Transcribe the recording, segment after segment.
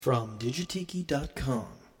From Digitiki.com.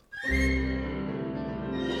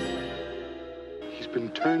 He's been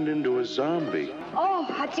turned into a zombie. Oh,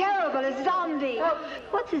 how terrible, a zombie.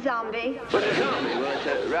 What's a zombie? What's a zombie? Well,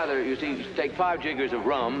 it's rather, you see, you take 5 jiggers of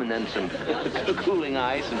rum and then some cooling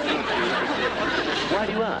ice and tincture. Why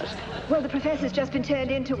do you ask? Well, the professor's just been turned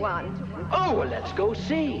into one. Oh, well, let's go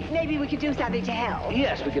see. Maybe we could do something to help.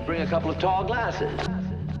 Yes, we could bring a couple of tall glasses.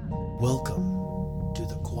 Welcome to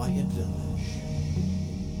the Quiet Village.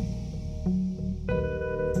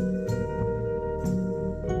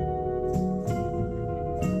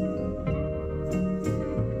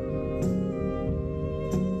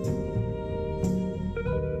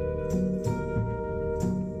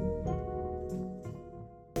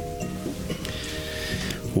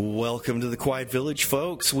 Welcome to the Quiet Village,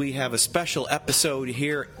 folks. We have a special episode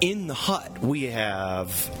here in the hut. We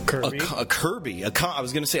have Kirby. I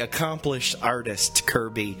was going to say accomplished artist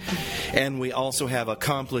Kirby. And we also have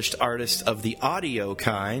accomplished artist of the audio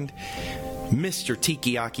kind, Mr.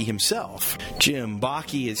 Tikiyaki himself. Jim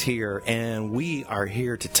Bacchi is here, and we are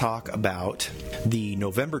here to talk about the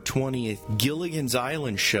November 20th Gilligan's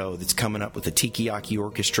Island show that's coming up with the Tikiyaki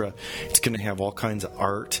Orchestra. It's going to have all kinds of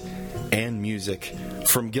art and music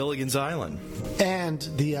from Gilligan's Island. And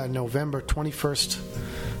the November 21st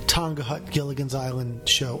Tonga Hut Gilligan's Island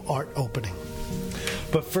show art opening.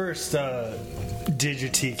 But first,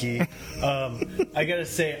 Digitiki, I gotta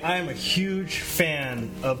say, I am a huge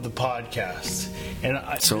fan of the podcast. And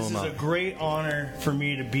this is a great honor for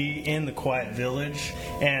me to be in the Quiet Village.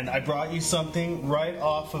 And I brought you something right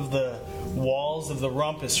off of the walls of the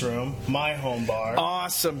Rumpus Room, my home bar.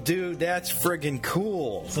 Awesome, dude. That's friggin'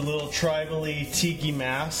 cool. It's a little tribally tiki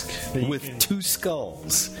mask. With 2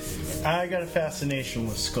 skulls. I got a fascination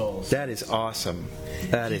with skulls. That is awesome.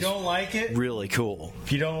 That is don't like it? Really cool.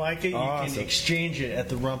 If you don't like it, Awesome. You can exchange it at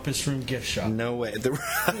the Rumpus Room gift shop. No way.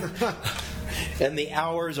 And the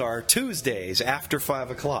hours are Tuesdays after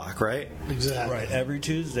 5 o'clock, right? Exactly. Right, every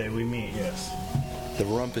Tuesday we meet, yes. The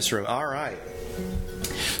Rumpus Room. All right.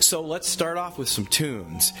 So let's start off with some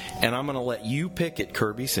tunes. And I'm going to let you pick it,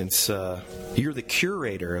 Kirby, since you're the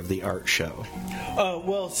curator of the art show.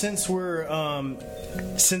 Well, since we're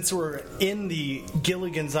in the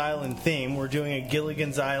Gilligan's Island theme, we're doing a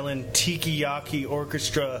Gilligan's Island Tikiyaki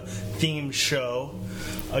Orchestra themed show,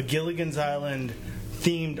 a Gilligan's Island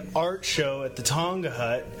themed art show at the Tonga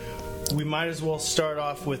Hut. We might as well start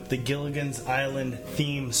off with the Gilligan's Island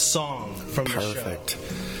theme song from the show. Perfect.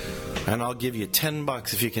 And I'll give you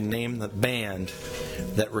 $10 if you can name the band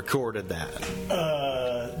that recorded that.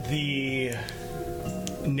 The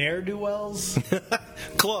Ne'er-do-wells?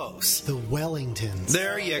 Close. The Wellingtons.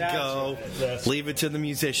 There you go. Right. Leave it to the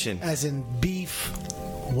musician. As in beef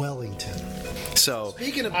Wellington. So,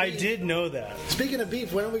 Speaking of beef, I did know that. Speaking of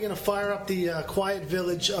beef, when are we going to fire up the Quiet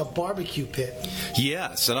Village barbecue pit?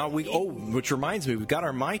 yes. And which reminds me, we've got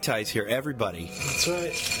our Mai Tais here, everybody. That's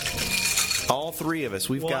right. All 3 of us.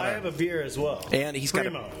 We've got I have a beer as well. And he's got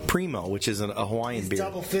a Primo, which is a Hawaiian beer.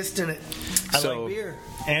 Double fisting it. I like beer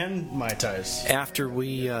and Mai Tais. After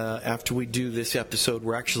we do this episode,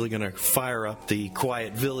 we're actually going to fire up the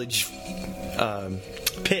Quiet Village fire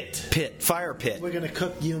pit. We're going to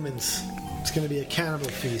cook humans. It's going to be a cannibal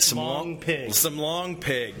feast. Some long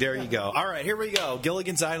pig. There you go. All right, here we go.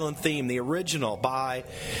 Gilligan's Island theme, the original by,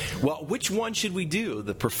 well, which one should we do?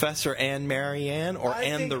 The Professor and Marianne or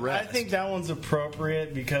the rest? I think that one's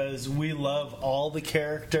appropriate because we love all the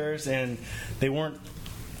characters and they weren't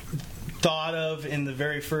thought of in the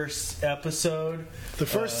very first episode. The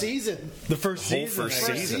first season. The first season. First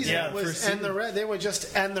season. Yeah, was and the rest. They were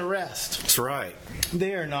just and the rest. That's right.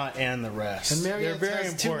 They are not and the rest. And Marianne They're very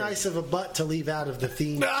has important. too nice of a butt to leave out of the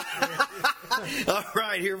theme. All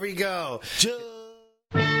right, here we go. Just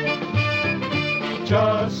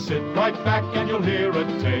sit right back and you'll hear a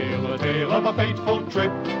tale of a fateful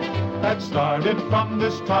trip that started from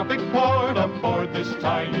this tropic port aboard this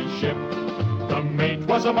tiny ship. The mate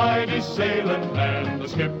was a mighty sailing man, the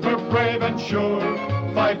skipper brave and sure.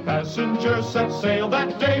 5 passengers set sail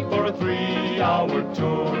that day for a 3-hour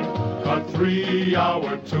tour. A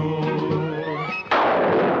 3-hour tour.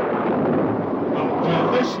 The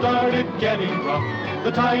weather started getting rough,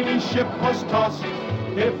 the tiny ship was tossed.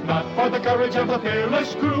 If not for the courage of the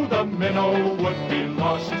fearless crew, the minnow would be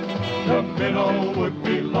lost. The minnow would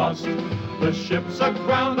be lost. The ship's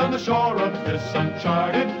aground on the shore of this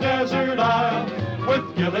uncharted desert isle,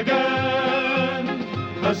 with Gilligan,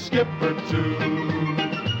 the skipper too,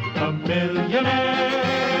 a millionaire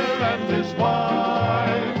and his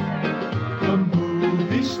wife, the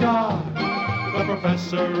movie star, the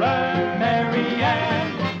Professor and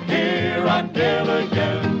Marianne, here on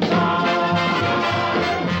Gilligan's Island.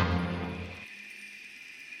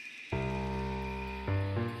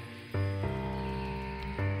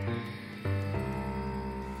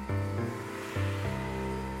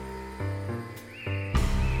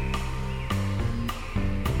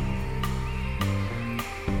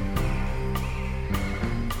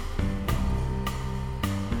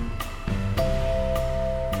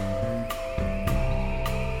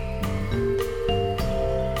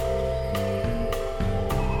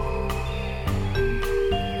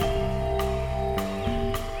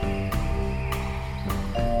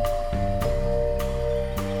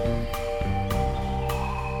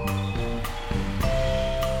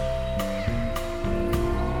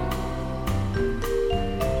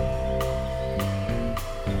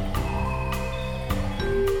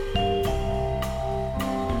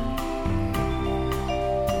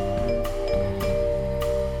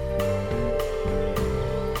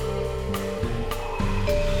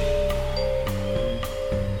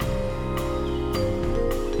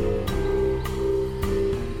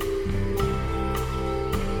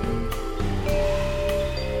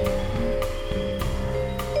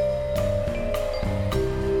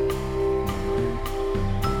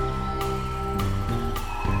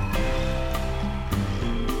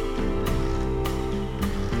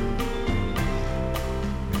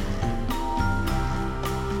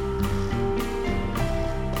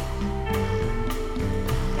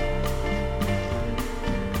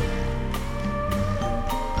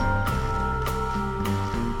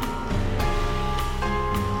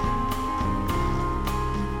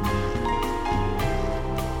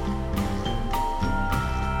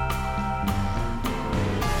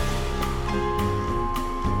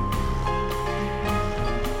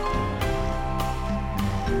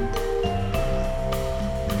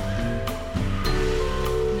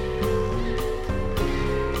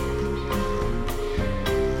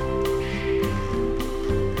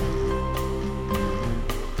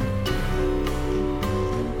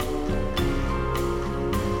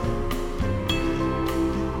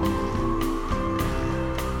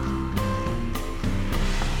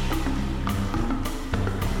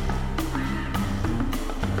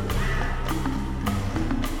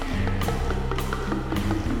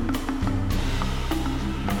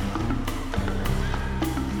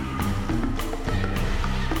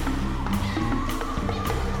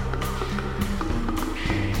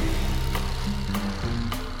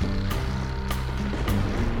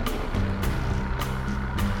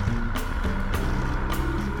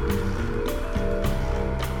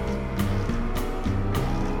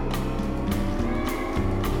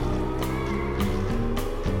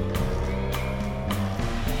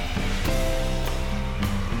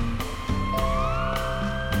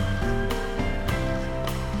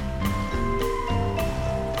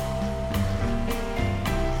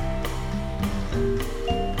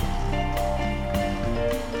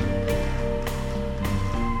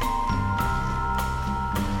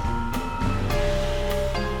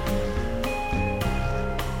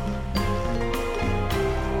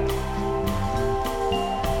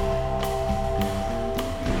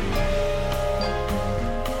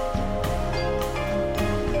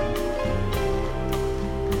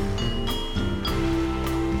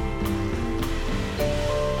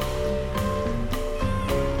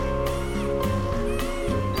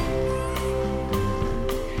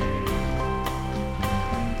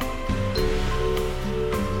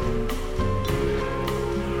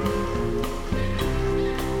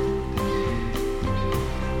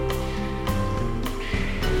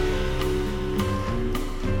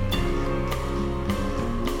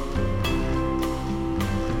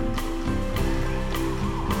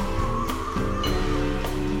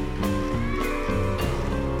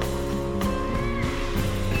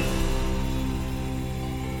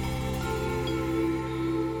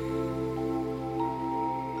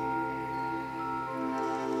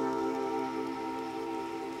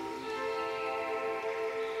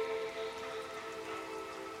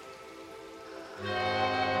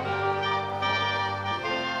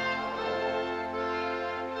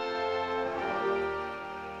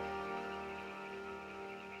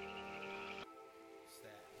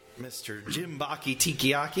 Mr. Jim Bacchi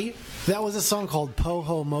Tikiyaki. That was a song called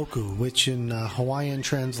Poho Moku, which in Hawaiian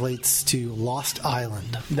translates to Lost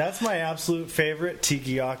Island. That's my absolute favorite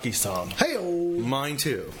Tikiyaki song. Hey-o! Mine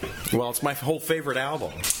too. Well, it's my whole favorite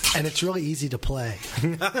album. And it's really easy to play.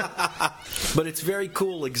 But it's very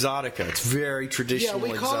cool exotica. It's very traditional.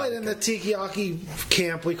 Yeah, we call exotica. it in the Tikiyaki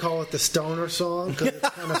camp, we call it the stoner song because it's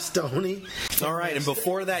kind of stony. All right, and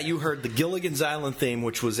before that, you heard the Gilligan's Island theme,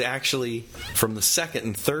 which was actually from the second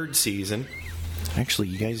and third season. Actually,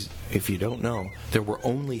 you guys, if you don't know, there were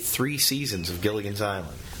only 3 seasons of Gilligan's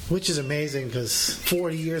Island. Which is amazing because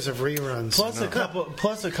 40 years of reruns. Plus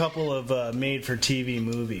a couple of made-for-TV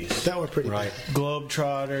movies. That were pretty right. bad.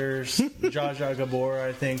 Globetrotters, Zsa Zsa Gabor,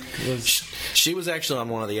 I think. She was actually on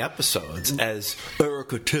one of the episodes as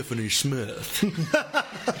Erica Tiffany Smith.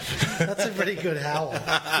 That's a pretty good howl.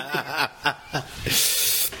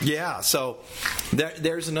 Yeah, so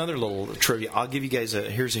there's another little trivia. I'll give you guys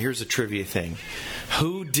here's a trivia thing.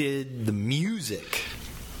 Who did the music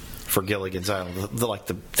for Gilligan's Island,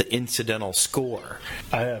 the incidental score?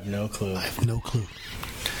 I have no clue.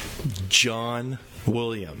 John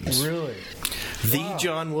Williams. Really? The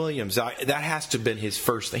John Williams. That has to have been his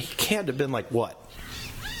first thing. He can't have been like, what?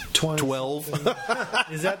 12?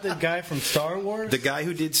 Is that the guy from Star Wars? The guy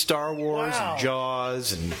who did Star Wars and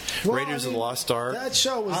Jaws and Raiders of the Lost Ark. That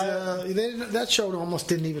show was that show almost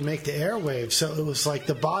didn't even make the airwaves, so it was like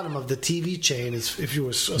the bottom of the TV chain. If you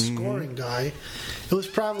were a scoring guy, it was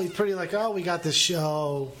probably pretty like, oh, we got this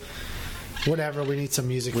show. Whatever, we need some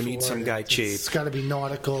music. We need some guy cheap. It's got to be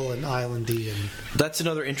nautical and islandy. And that's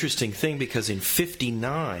another interesting thing because in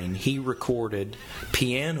 '59 he recorded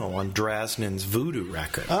piano on Drasnin's Voodoo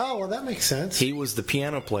record. Oh, well, that makes sense. He was the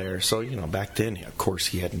piano player, so back then, of course,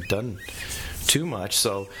 he hadn't done too much.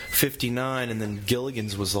 So '59, and then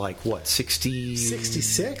Gilligan's was like what,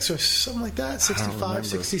 66 or something like that, 65,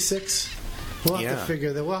 66. We'll have to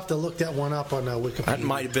figure that. We'll have to look that one up on Wikipedia. That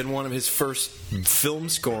might have been one of his first film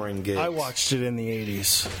scoring gigs. I watched it in the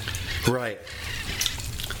 80s. Right.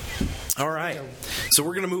 All right. So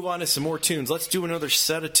we're going to move on to some more tunes. Let's do another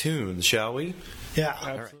set of tunes, shall we? Yeah.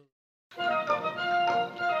 All right.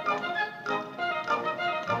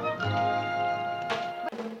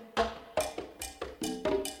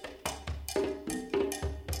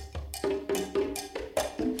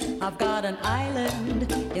 I've got an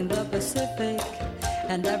island in the Pacific,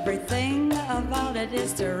 and everything about it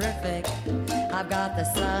is terrific. I've got the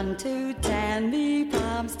sun to tan me,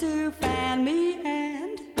 palms to fan me,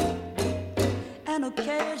 and an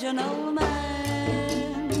occasional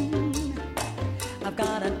man. I've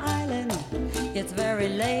got an island, it's very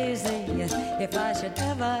lazy. If I should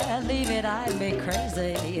ever leave it, I'd be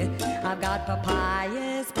crazy. I've got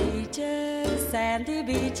papayas, peaches, sandy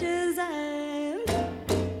beaches, and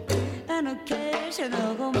an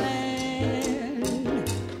occasional man.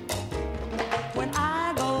 When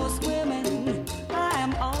I go swimming, I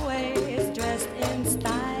am always dressed in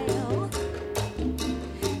style,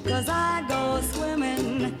 'cause I go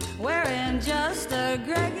swimming wearing just a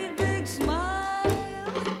great big smile.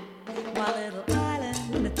 My little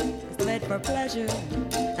island is made for pleasure,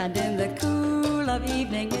 and in the cool of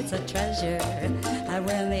evening it's a treasure. And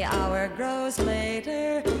when the hour grows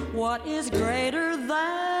later, what is greater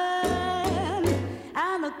than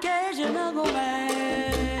an occasional man?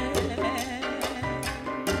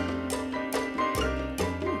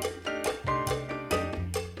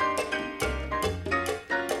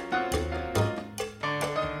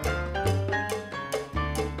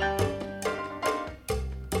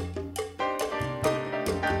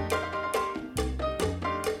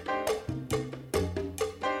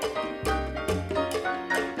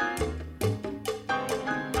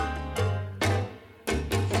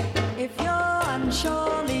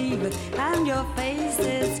 Shore leave and your face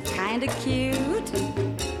is kinda cute.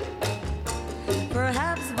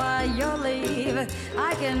 Perhaps by your leave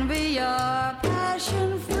I can be your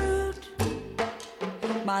passion fruit.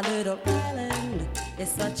 My little island is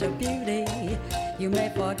such a beauty, you may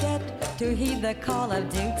forget to heed the call of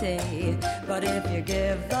duty. But if you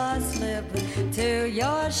give the slip to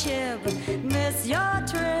your ship, miss your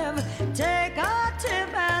trip, take a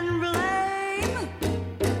tip and blame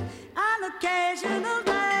an occasional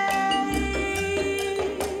day.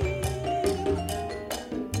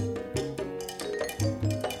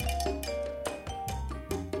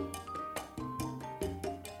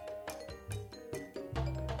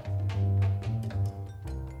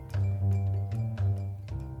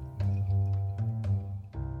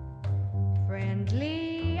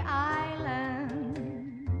 Friendly islands,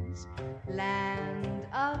 land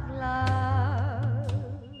of love,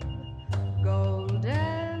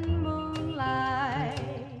 golden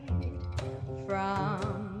moonlight,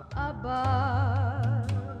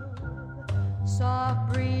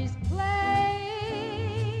 soft breeze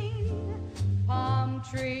playing, palm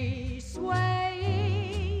trees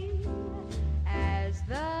swaying as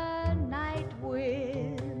the night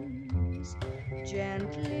winds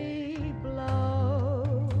gently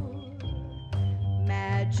blow.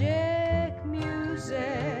 Magic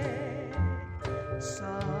music,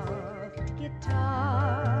 soft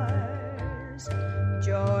guitars,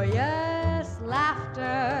 joyous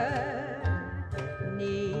laughter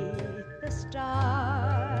 'neath the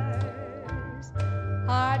stars,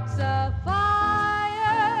 hearts afire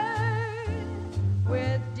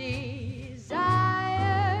with desire,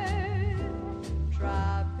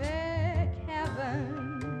 tropic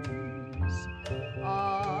heavens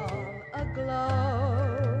all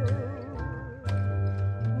aglow.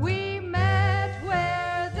 We met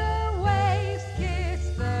where the waves kiss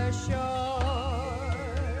the shore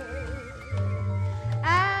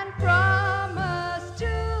and promised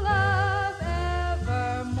to love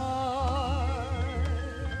evermore.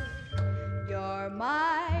 You're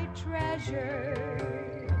my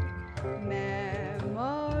treasured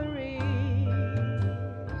memory,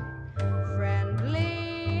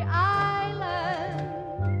 friendly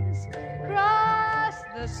islands cross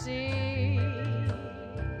the sea.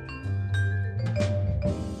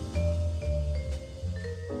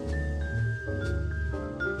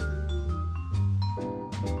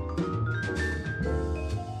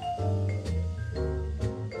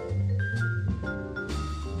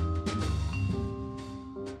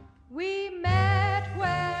 We met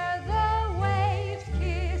where the waves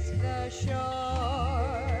kiss the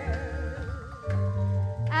shore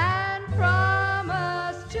and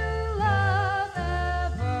promised to love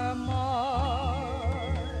evermore.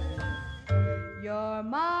 You're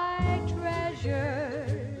my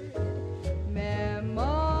treasured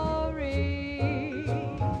memory,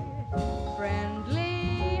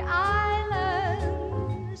 friendly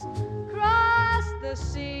islands cross the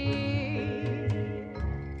sea.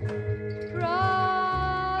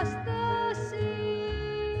 Cross the sea,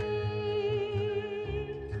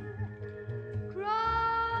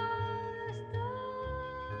 cross the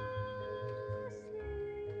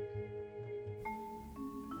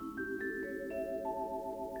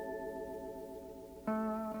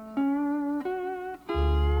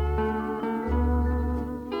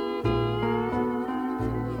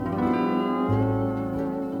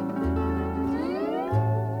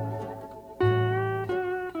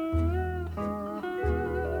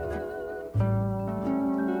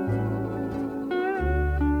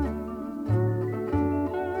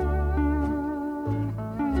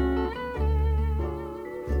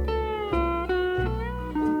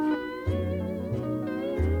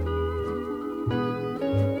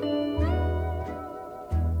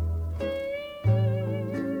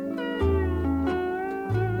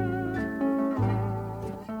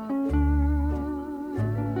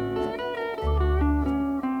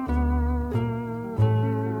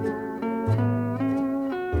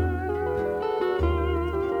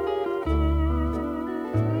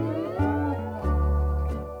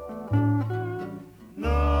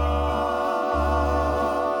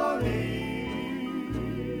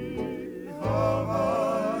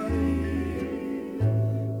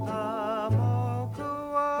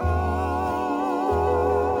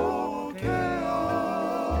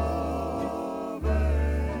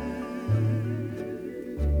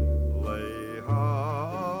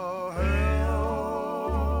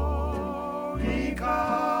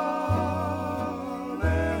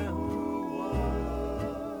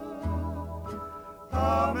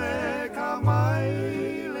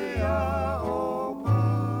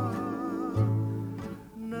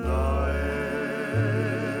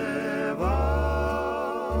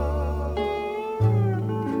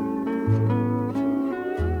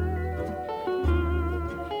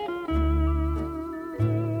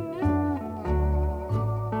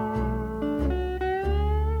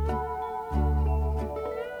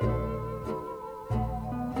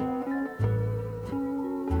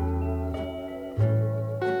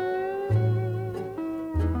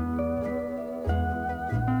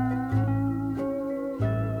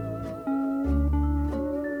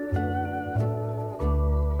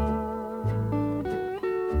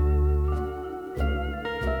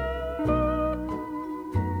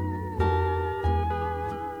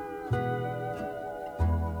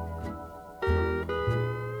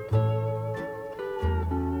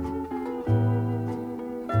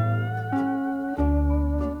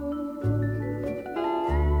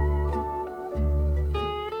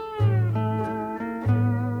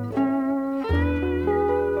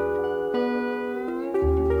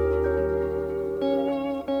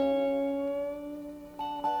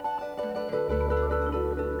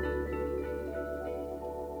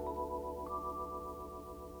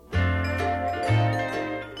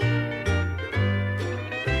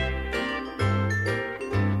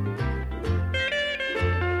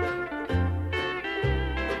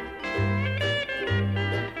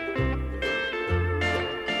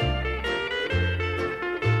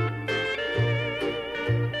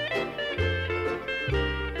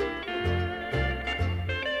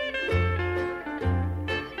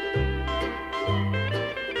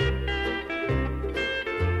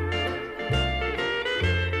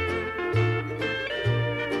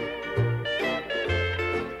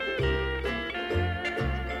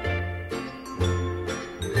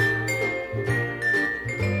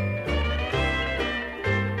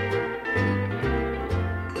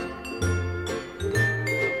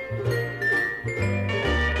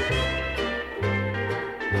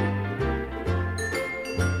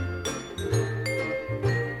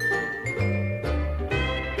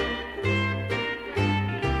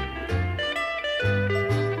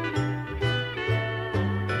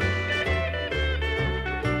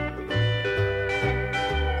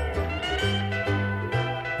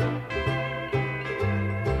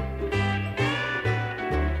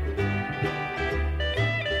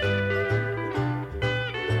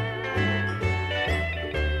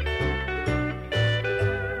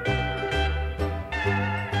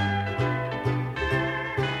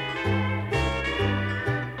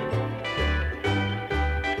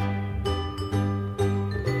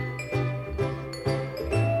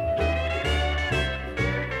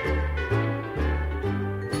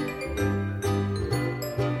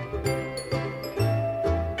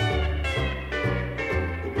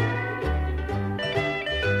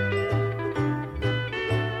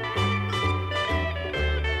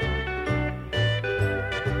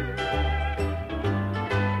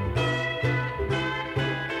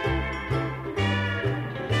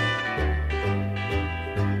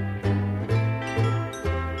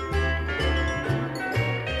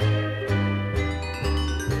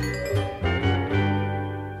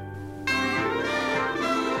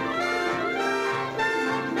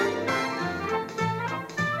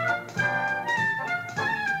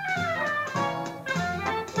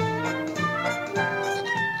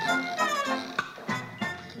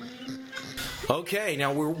Okay,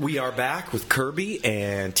 now we are back with Kirby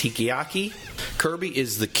and Tikiyaki. Kirby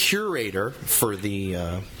is the curator for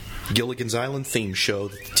the Gilligan's Island theme show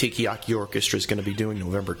that the Tikiyaki Orchestra is going to be doing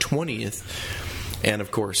November 20th. And,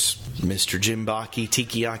 of course, Mr. Jim Bacchi,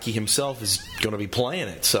 Tikiyaki himself, is going to be playing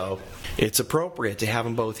it. So it's appropriate to have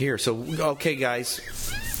them both here. So, okay, guys,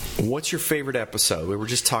 what's your favorite episode? We were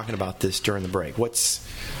just talking about this during the break. What's...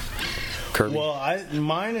 Kirby? Well,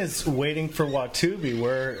 mine is Waiting for Watubi,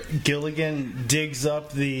 where Gilligan digs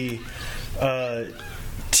up the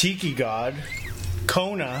Tiki god,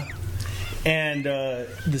 Kona, and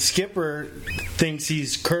the skipper thinks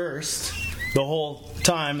he's cursed the whole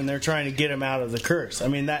time, and they're trying to get him out of the curse. I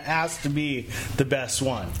mean, that has to be the best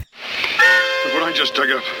one. Look what I just dug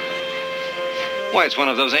up. Why, it's one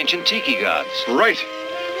of those ancient Tiki gods. Right.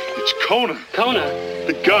 It's Kona. Kona?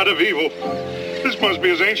 The god of evil. This must be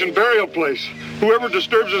his ancient burial place. Whoever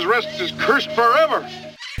disturbs his rest is cursed forever.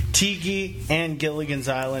 Tiki and Gilligan's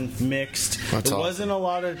Island mixed. There wasn't a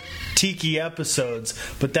lot of Tiki episodes,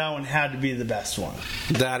 but that one had to be the best one.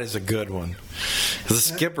 That is a good one. The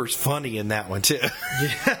skipper's funny in that one, too.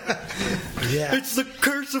 Yeah. It's the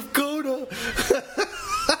curse of Kona.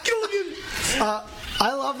 Gilligan.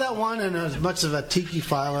 I love that one, and as much of a Tiki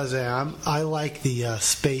file as I am, I like the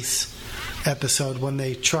space episode when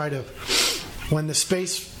they try to... When the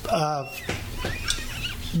space...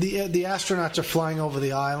 The astronauts are flying over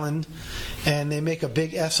the island, and they make a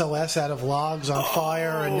big SOS out of logs on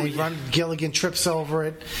fire, and they run. Gilligan trips over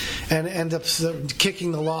it, and end up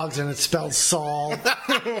kicking the logs, and it's spelled Saul,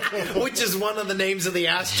 which is one of the names of the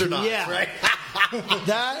astronauts. Yeah, right.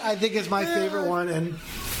 That I think is my favorite one, and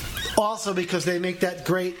also because they make that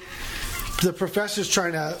great. The professor's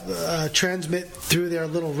trying to transmit through their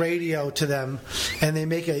little radio to them, and they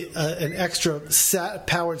make an extra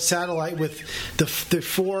powered satellite with the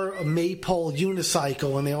 4 maypole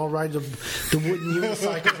unicycle, and they all ride the wooden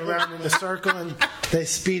unicycles around in a circle, and they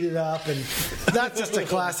speed it up, and that's just a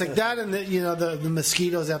classic. That and the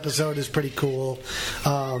mosquitoes episode is pretty cool.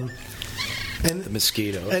 And the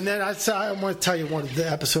mosquitoes. And then I want to tell you one of the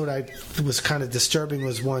episode I was kind of disturbing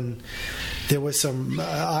was when there was some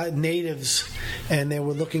natives, and they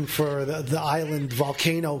were looking for the island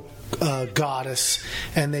volcano goddess,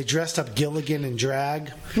 and they dressed up Gilligan in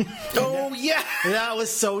drag. Oh yeah, that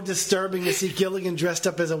was so disturbing to see Gilligan dressed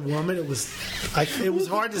up as a woman. It was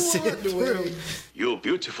hard to sit through. You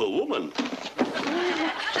beautiful woman.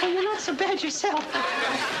 You're not so bad yourself.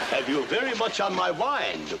 Have you very much on my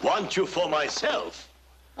mind? Want you for myself?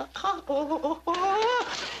 How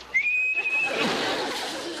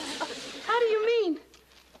do you mean?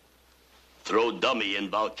 Throw dummy in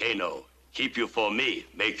volcano. Keep you for me.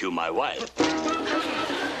 Make you my wife.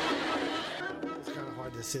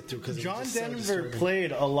 Sit through because John Denver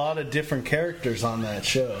played a lot of different characters on that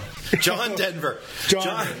show. John Denver.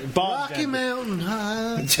 Bob Rocky Denver. Mountain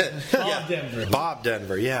High. Bob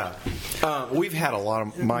Denver, yeah. We've had a lot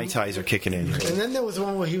of Mai Tais are kicking in here. And then there was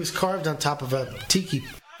one where he was carved on top of a tiki.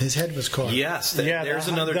 His head was carved. Yes, there's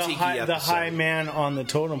another Tiki episode. The high man on the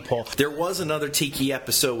totem pole. There was another Tiki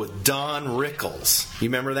episode with Don Rickles. You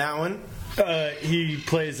remember that one? He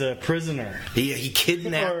plays a prisoner. He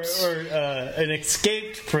kidnaps... Or an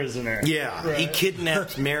escaped prisoner. Yeah, right. He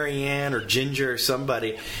kidnaps Marianne or Ginger or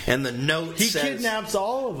somebody, and the note says... He kidnaps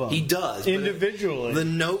all of them. He does. Individually. The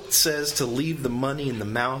note says to leave the money in the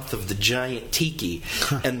mouth of the giant Tiki,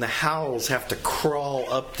 and the Howls have to crawl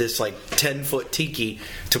up this 10-foot Tiki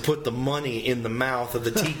to put the money in the mouth of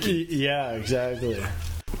the Tiki. Yeah, exactly.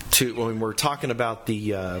 When we're talking about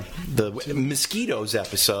the Mosquitoes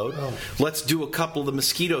episode, let's do a couple of the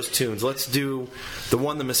Mosquitoes tunes. Let's do the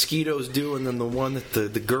one the Mosquitoes do, and then the one that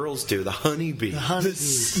the girls do, the Honeybee.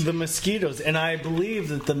 The Mosquitoes. And I believe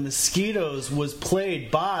that the Mosquitoes was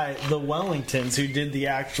played by the Wellingtons, who did the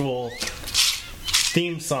actual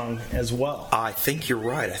theme song as well. I think you're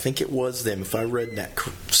right. I think it was them, if I read that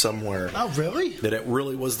somewhere. Oh, really? That it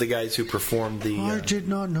really was the guys who performed the... I did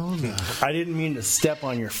not know that. I didn't mean to step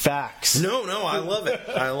on your facts. No, I love it.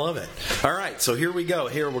 I love it. All right, so here we go.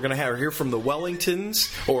 Here we're going to hear from the Wellingtons,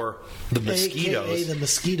 or the Mosquitoes. AKA the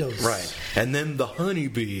Mosquitoes. Right. And then the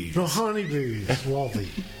Honeybees. The Honeybees. Lovely.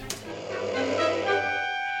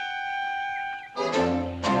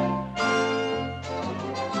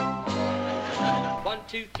 1,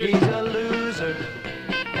 2, 3. He's a loser.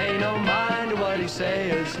 Ain't no mind what he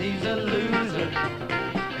says. He's a loser.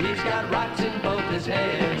 He's got rocks in both his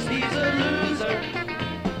heads. He's a loser.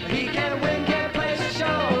 He can't win, can't place a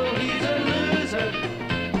show. He's a loser.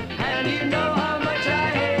 And you know how much I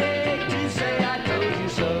hate to say I told you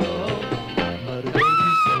so. But I told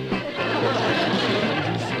you so.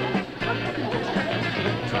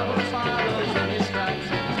 Trouble follows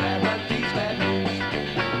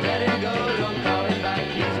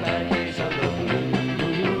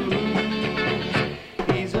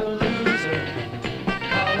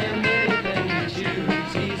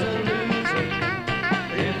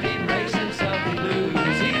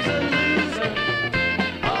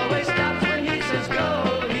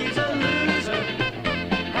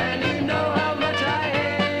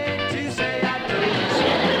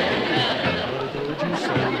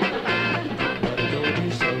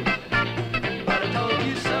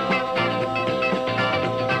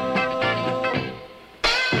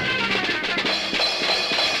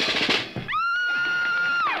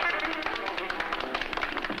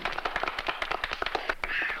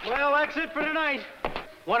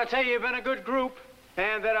want to tell you you've been a good group,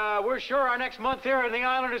 and that we're sure our next month here on the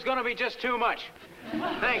island is going to be just too much.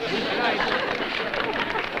 Thanks. Good night.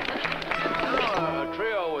 A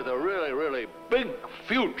trio with a really, really big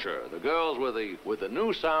future. The girls with the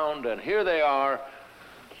new sound, and here they are,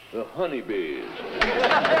 the Honeybees.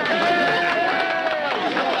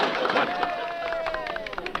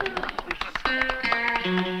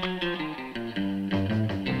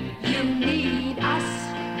 You need us.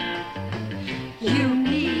 You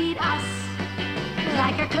need us.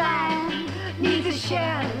 Like a clam needs a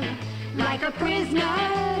shell. Like a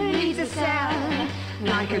prisoner needs a cell.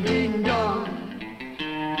 Like a ding-dong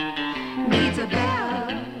needs a bell.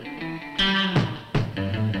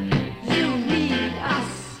 You need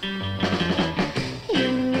us.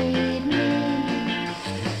 You need me.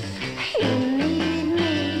 You need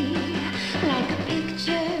me. Like a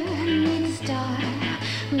picture needs a star.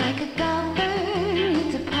 Like a golfer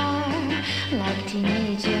needs a par. Like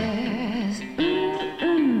teenagers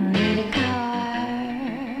need a car.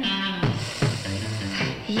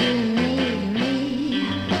 You need me.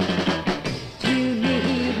 You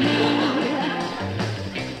need me.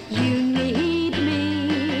 You need me.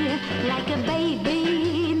 Like a baby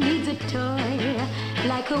needs a toy.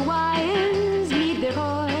 Like Hawaiians need their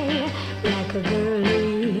boy. Like a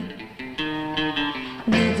girlie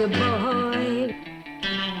needs a boy.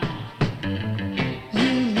 You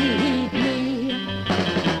need me.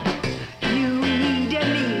 You need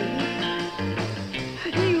me.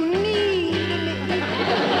 You need me.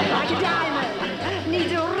 Like a diamond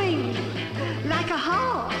needs a ring. Like a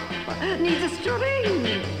harp needs a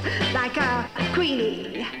string. Like a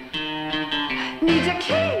queenie needs a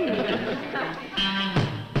king.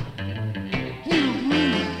 You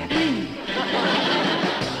need me.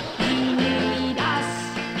 You need us.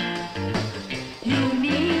 You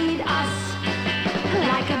need us.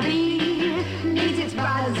 Like a bee needs its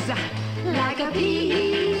buzz. Like a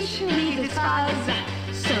peach needs its fuzz.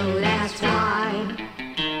 So that's why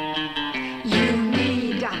you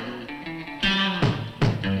need us.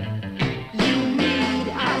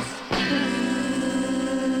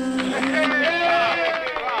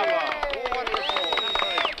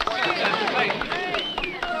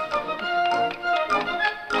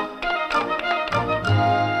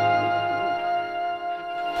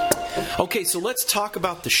 Okay, so let's talk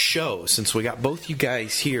about the show, since we got both you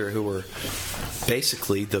guys here who are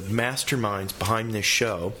basically the masterminds behind this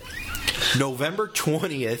show. November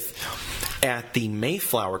 20th at the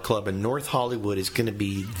Mayflower Club in North Hollywood is going to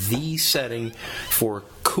be the setting for a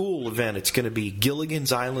cool event. It's going to be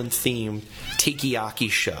Gilligan's Island themed Tikiyaki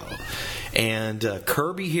show. And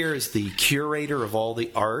Kirby here is the curator of all the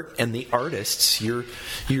art and the artists. You're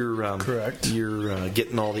correct. You're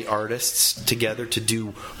getting all the artists together to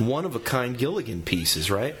do one-of-a-kind Gilligan pieces,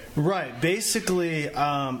 right? Right. Basically,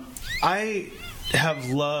 I have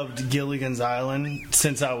loved Gilligan's Island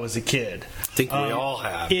since I was a kid. I think we all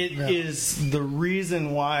have. It is the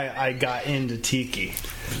reason why I got into Tiki.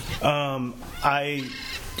 I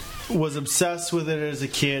was obsessed with it as a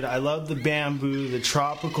kid. I loved the bamboo, the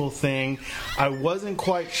tropical thing. I wasn't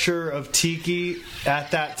quite sure of Tiki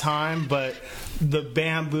at that time, but the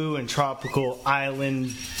bamboo and tropical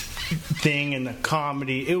island thing and the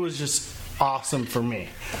comedy, it was just awesome for me.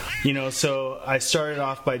 You know, so I started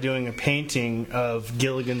off by doing a painting of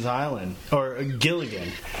Gilligan's Island, or Gilligan,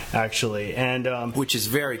 actually, and which is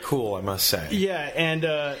very cool, I must say. Yeah, and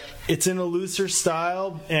it's in a looser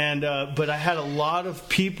style, and but I had a lot of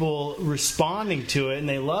people responding to it, and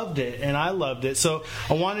they loved it, and I loved it. So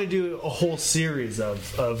I wanted to do a whole series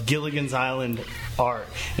of Gilligan's Island art,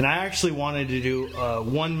 and I actually wanted to do a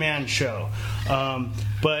one-man show.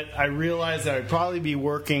 But I realized that I'd probably be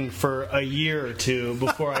working for a year or two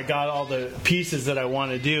before I got all the pieces that I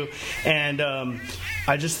want to do. And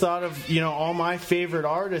I just thought of, all my favorite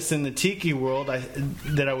artists in the Tiki world that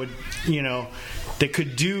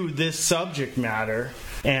could do this subject matter.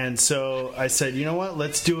 And so I said, you know what,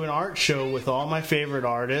 let's do an art show with all my favorite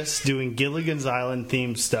artists doing Gilligan's Island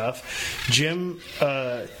themed stuff. Jim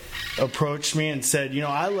approached me and said,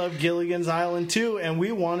 I love Gilligan's Island too, and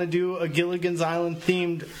we want to do a Gilligan's Island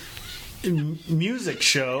themed music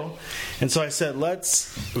show. And so I said, it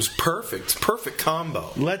was perfect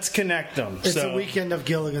combo. Let's connect them. It's a weekend of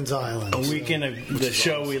Gilligan's Island. A weekend of the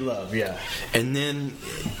show we love, yeah. And then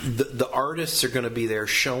the artists are going to be there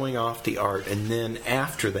showing off the art, and then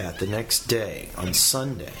after that, the next day, on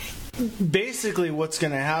Sunday. Basically what's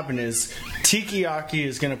going to happen is Tikiyaki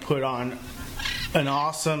is going to put on an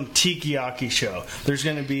awesome Tikiyaki show. There's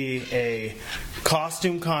going to be a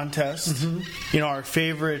costume contest. Mm-hmm. Our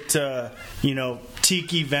favorite,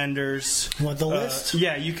 tiki vendors. Want the list?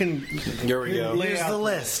 Yeah, you can. Here we go. Here's the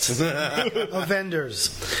list of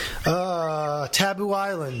vendors. Taboo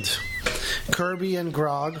Island, Kirby and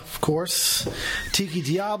Grog, of course. Tiki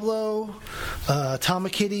Diablo,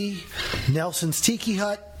 Tamakitty, Nelson's Tiki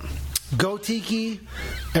Hut, Go Tiki,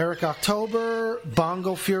 Eric October,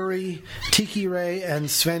 Bongo Fury, Tiki Ray, and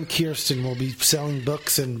Sven Kirsten will be selling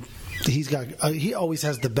books, and he always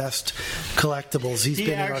has the best collectibles. He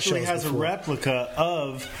been in our shows actually has before. a replica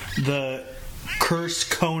of the Cursed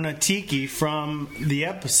Kona Tiki from the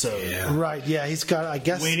episode. Yeah. Right, yeah, he's got, I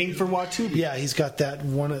guess... Waiting for Watubi. Yeah, he's got that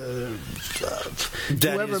one.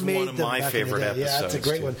 That whoever is made one of them my back in the favorite day. episodes. Yeah, that's a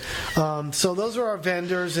great one. So those are our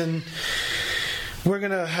vendors, and we're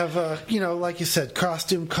going to have like you said,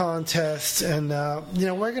 costume contests, and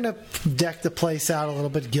we're going to deck the place out a little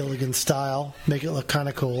bit Gilligan style, make it look kind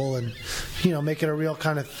of cool, and make it a real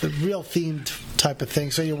kind of real themed type of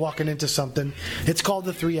thing. So you're walking into something. It's called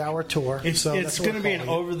the 3-hour tour. It's going to be an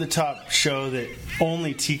over-the-top show that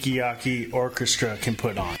only Tikiyaki Orchestra can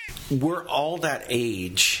put on. We're all that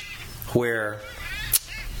age where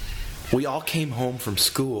we all came home from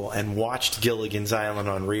school and watched Gilligan's Island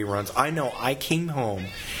on reruns. I know I came home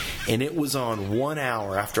and it was on 1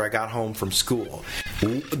 hour after I got home from school.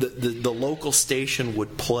 The local station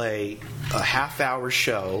would play a half-hour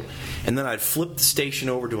show, and then I'd flip the station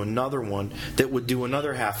over to another one that would do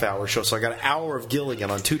another half-hour show. So I got an hour of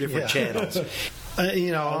Gilligan on 2 different channels.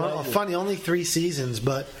 Funny, only 3 seasons,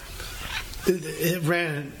 but it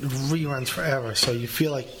ran reruns forever. So you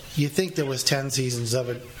think there was 10 seasons of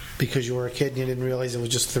it because you were a kid and you didn't realize it was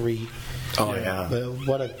just 3. Oh yeah! But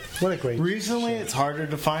what a great. Recently, show. It's harder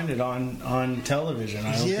to find it on television.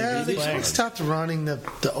 I don't think they stopped running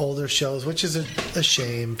the older shows, which is a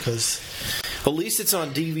shame because. At least it's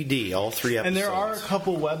on DVD, all 3 episodes. And there are a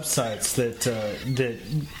couple websites that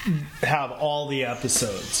have all the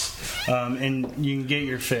episodes, and you can get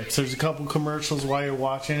your fix. There's a couple commercials while you're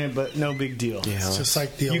watching it, but no big deal. Yeah, it's just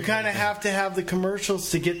like you kind of have to have the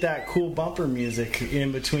commercials to get that cool bumper music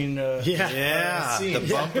in between the the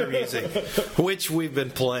bumper music, which we've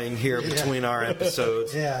been playing here between our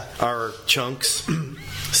episodes, our chunks.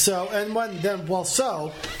 So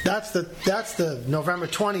that's the November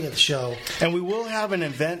 20th show. And we will have an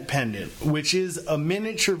event pendant, which is a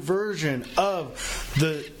miniature version of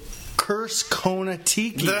the Cursed Kona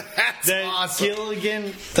Tiki that awesome. Gilligan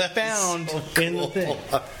found in the thing.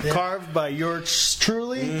 Carved by yours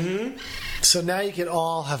truly. Mm-hmm. So now you can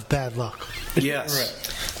all have bad luck. Yes.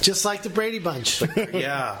 Right. Just like the Brady Bunch.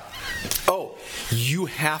 Yeah. Oh, you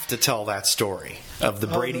have to tell that story of the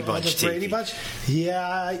Brady Bunch the Brady Bunch? Yeah,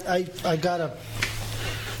 I got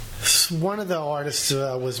one of the artists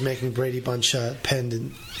was making Brady Bunch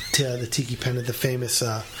pendant, the Tiki pendant, the famous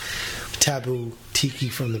taboo Tiki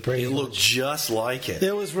from the Brady Bunch. It looked just like it.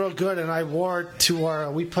 It was real good, and I wore it to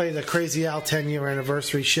we played the Crazy Al 10-year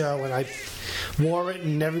anniversary show, and I wore it,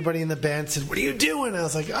 and everybody in the band said, "What are you doing?" I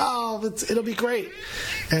was like, "Oh, it'll be great."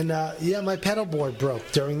 And my pedal board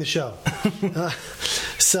broke during the show.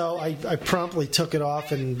 So I promptly took it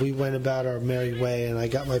off, and we went about our merry way, and I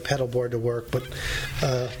got my pedal board to work. But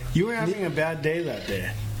you were having a bad day that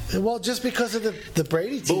day. Well, just because of the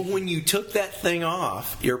Brady team. But when you took that thing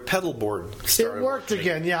off, your pedal board started It worked working.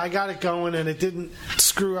 again. Yeah, I got it going, and it didn't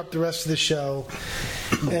screw up the rest of the show.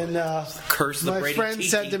 And Curse the my Brady friend Tiki.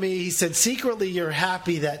 said to me, he said, secretly you're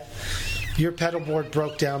happy that your pedal board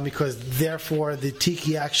broke down because therefore the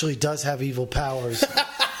Tiki actually does have evil powers.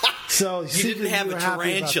 So you didn't have a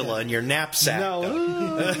tarantula in your knapsack.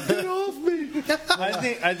 No. Get off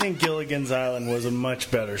me. I think Gilligan's Island was a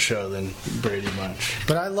much better show than Brady Bunch.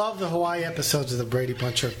 But I love the Hawaii episodes of the Brady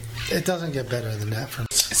Bunch. It doesn't get better than that for me.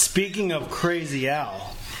 Speaking of Crazy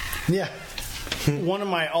Al. Yeah. One of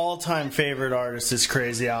my all-time favorite artists is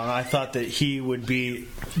Crazy Al, and I thought that he would be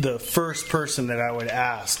the first person that I would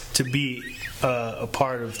ask to be a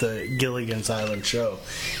part of the Gilligan's Island show.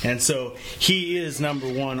 And so he is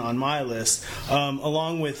number 1 on my list,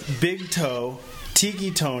 along with Big Toe,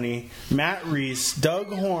 Tiki Tony, Matt Reese,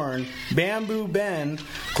 Doug Horn, Bamboo Ben,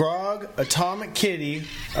 Grog, Atomic Kitty,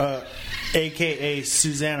 a.k.a.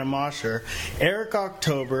 Susanna Mosher, Eric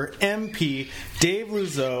October, MP, Dave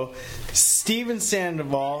Luzo, Steven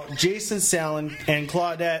Sandoval, Jason Sallin, and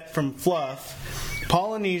Claudette from Fluff,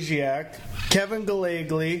 Polynesiac, Kevin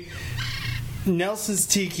Gallegly, Nelson's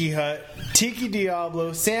Tiki Hut, Tiki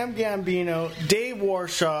Diablo, Sam Gambino, Dave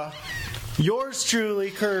Warshaw, yours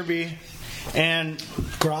truly, Kirby, and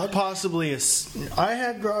Grog? Possibly I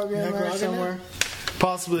had Grog in there somewhere.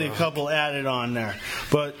 possibly a couple added on there.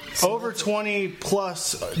 But over 20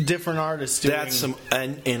 plus different artists doing. That's some,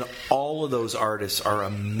 and all of those artists are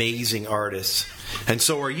amazing artists. And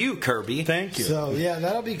so are you, Kirby. Thank you. So yeah,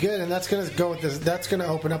 that'll be good, and that's going to go with this. That's going to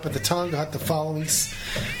open up at the Tongue Hut the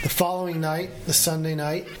following night, the Sunday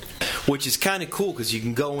night, which is kind of cool because you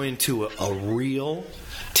can go into a real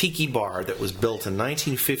tiki bar that was built in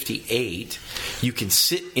 1958. You can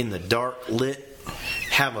sit in the dark lit,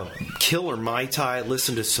 have a killer Mai Tai,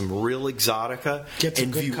 listen to some real exotica, get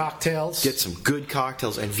some good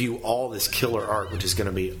cocktails, and view all this killer art, which is going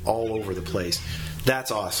to be all over the place.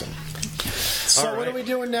 That's awesome. So what are we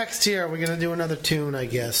doing next here? We're going to do another tune, I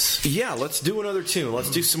guess. Yeah, let's do another tune.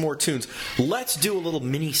 Let's do some more tunes. Let's do a little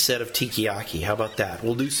mini set of Tikiyaki. How about that?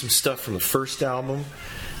 We'll do some stuff from the first album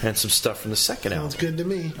and some stuff from the second album. Sounds good to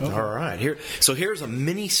me. Okay. All right. Here's a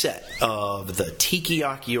mini set of the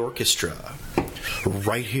Tikiyaki Orchestra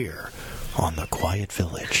right here on the Quiet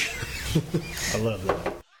Village. I love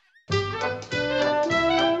that.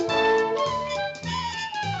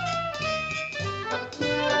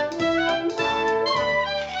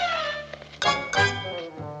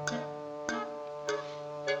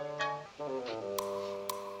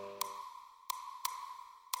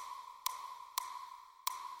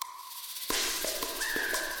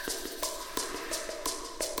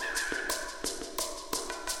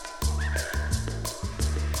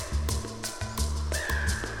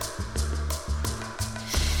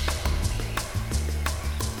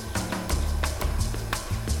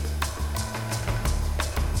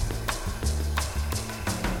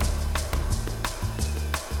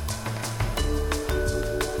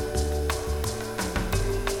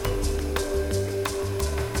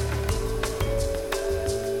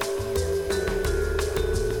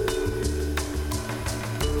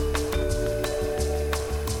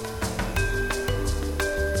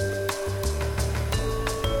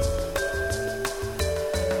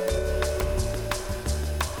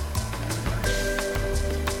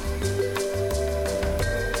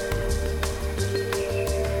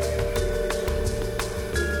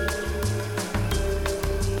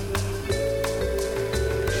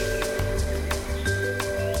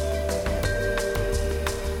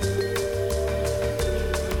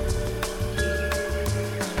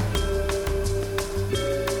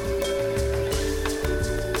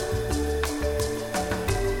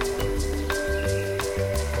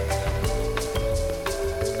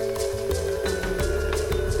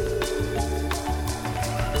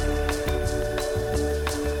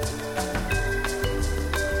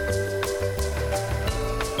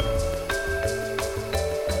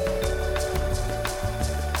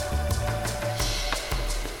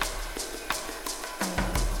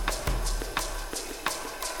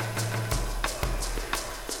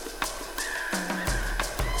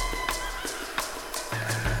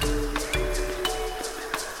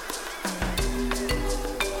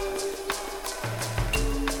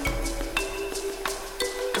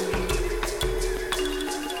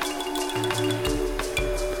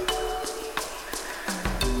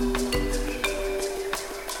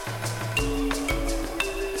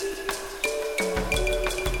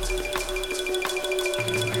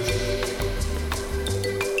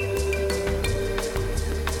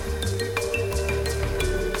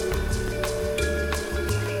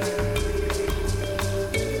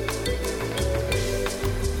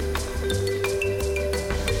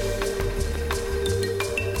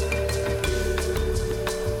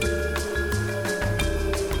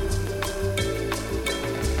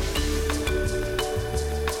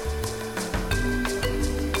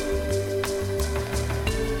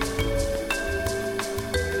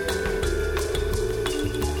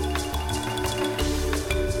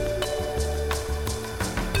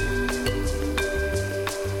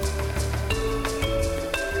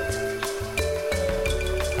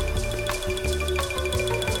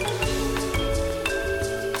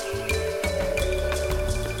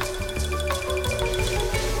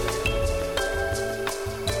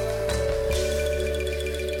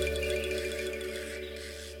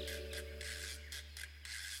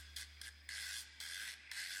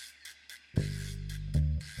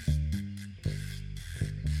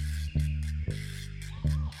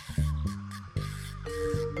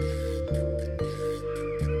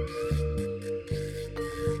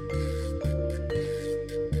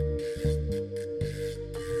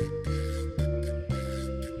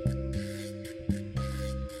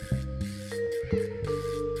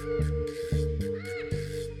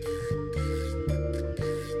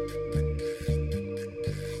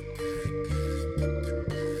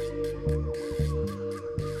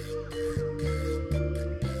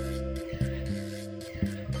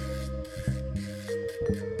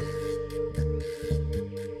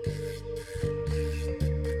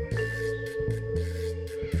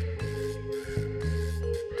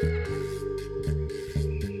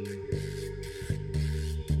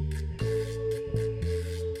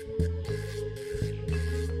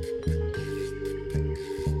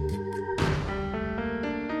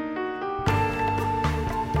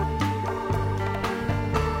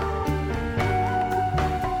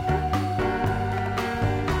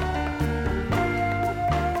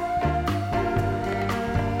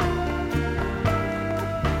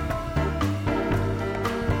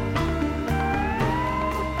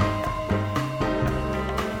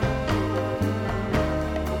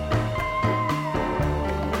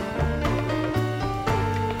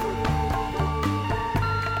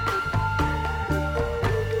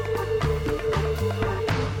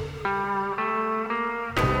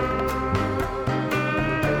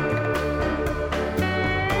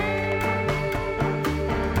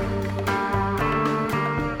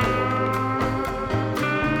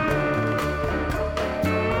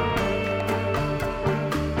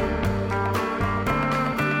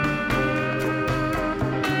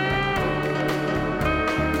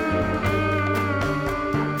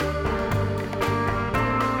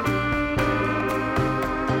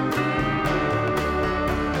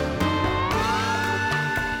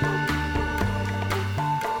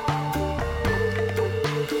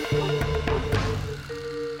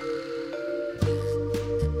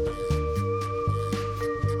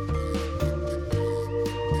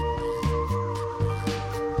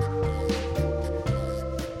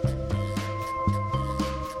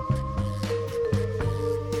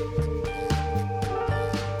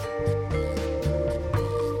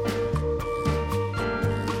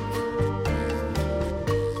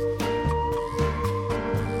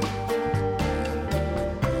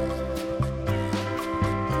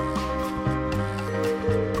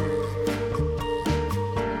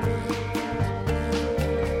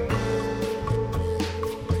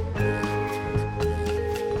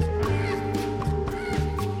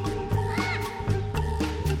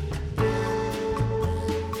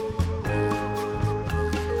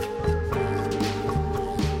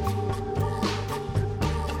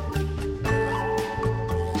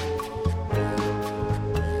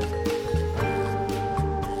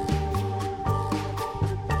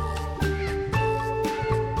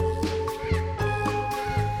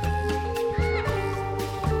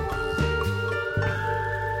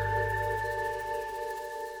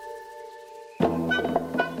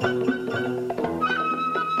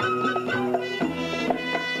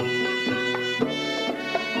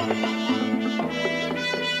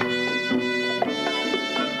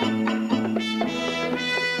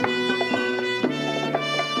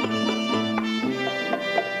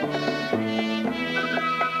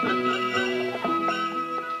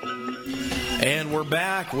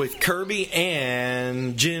 back with Kirby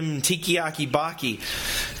and Jim Tikiyaki Bacchi.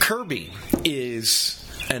 Kirby is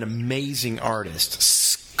an amazing artist,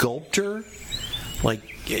 sculptor.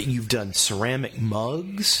 Like, you've done ceramic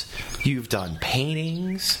mugs, you've done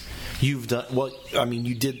paintings, you've done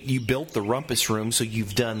you built the Rumpus Room, so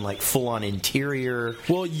you've done like full on interior.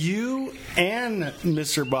 Well, you and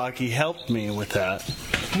Mr. Bacchi helped me with that.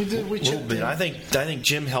 We did. We a little bit. I think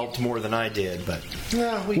Jim helped more than I did, but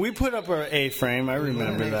we put up our A-frame. I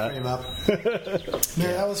remember that.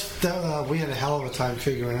 Man, we had a hell of a time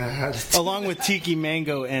figuring out how to. Along with Tiki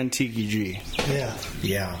Mango and Tiki G.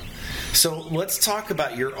 Yeah. So let's talk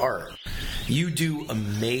about your art. You do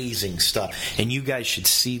amazing stuff, and you guys should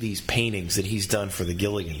see these paintings that he's done for the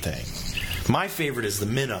Gilligan thing. My favorite is the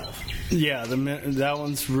minnow. Yeah, that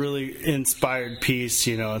one's really inspired piece.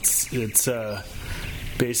 You know, it's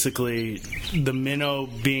basically the minnow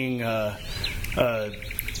being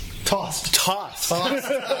tossed.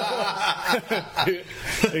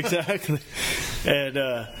 Exactly.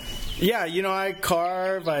 And yeah, you know, I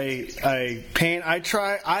carve, I paint,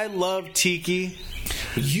 I love tiki.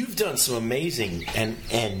 You've done some amazing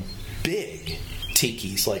and big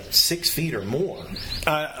tikis, like 6 feet or more.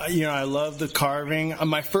 You know, I love the carving.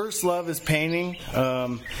 My first love is painting. You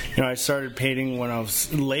know, I started painting when I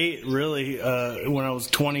was late, really, when I was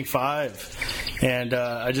 25. And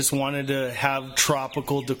I just wanted to have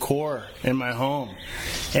tropical decor in my home.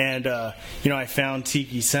 And, you know, I found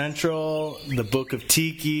Tiki Central, the Book of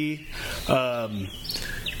Tiki.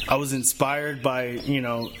 I was inspired by, you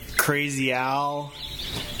know, Crazy Al,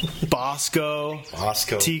 Bosco,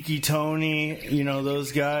 Tiki Tony, you know,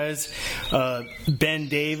 those guys, Ben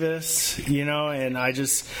Davis, you know, and I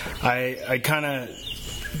kind of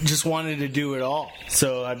just wanted to do it all.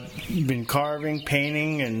 So I've been carving,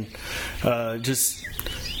 painting, and just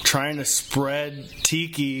trying to spread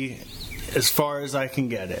tiki as far as I can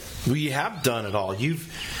get it. Well, you have done it all.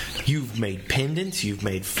 You've made pendants, you've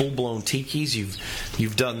made full-blown tikis,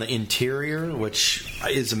 you've done the interior, which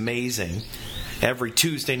is amazing. Every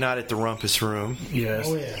Tuesday night at the Rumpus Room. Yes.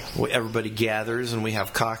 Oh, yeah. Everybody gathers and we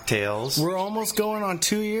have cocktails. We're almost going on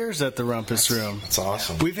 2 years at the Rumpus Room. That's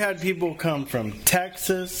awesome. We've had people come from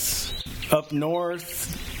Texas, up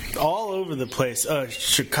north, all over the place.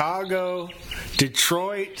 Chicago,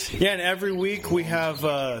 Detroit. Yeah, and every week we have,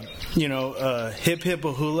 you know, Hip Hip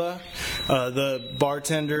Ahula, the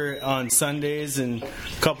bartender on Sundays and a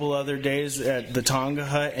couple other days at the Tonga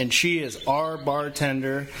Hut, and she is our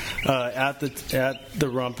bartender at the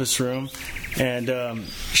Rumpus Room, and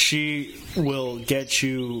she will get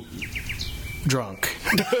you drunk.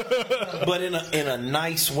 But in a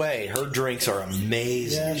nice way. Her drinks are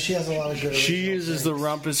amazing. Yeah, she has a lot of good. She uses the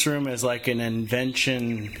Rumpus Room as like an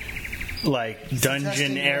invention, like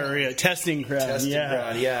dungeon area, testing ground.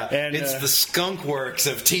 Yeah. And it's the skunk works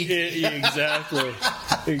of tiki.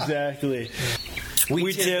 Exactly.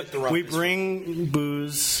 We tip. We bring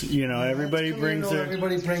booze. You know, everybody brings their.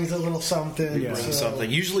 Everybody brings a little something. Yeah. Something.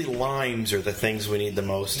 Usually limes are the things we need the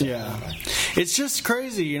most. Yeah. It's just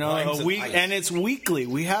crazy, you know. And it's weekly.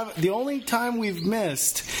 We have the only time we've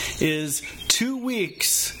missed is 2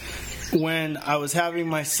 weeks when I was having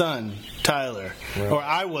my son Tyler, right. Or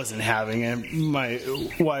I wasn't having him. My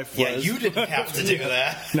wife was. Yeah, you didn't have to do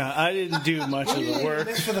that. No, I didn't do much of the work.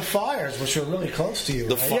 Thanks for the fires, which were really close to you.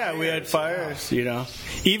 Right? Yeah, we had fires. You know,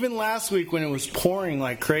 even last week when it was pouring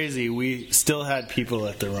like crazy, we still had people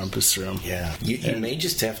at the Rumpus Room. Yeah, you may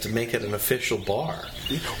just have to make it an official bar.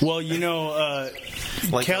 Well, you know,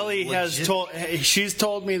 like Kelly she's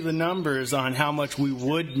told me the numbers on how much we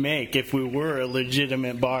would make if we were a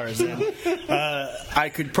legitimate bar. And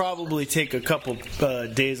I could probably take a couple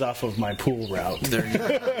days off of my pool route. There you go.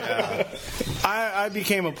 Yeah. I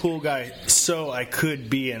became a pool guy so I could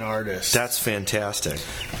be an artist. That's fantastic.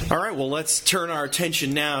 All right, well, let's turn our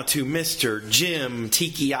attention now to Mr. Jim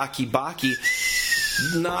Tikiyaki Bacchi.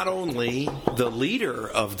 Not only the leader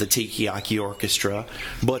of the Tikiyaki Orchestra,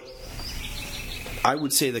 but I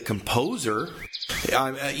would say the composer.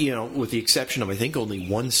 You know, with the exception of I think only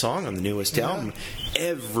one song on the newest album,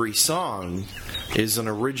 every song is an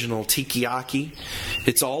original Tikiyaki.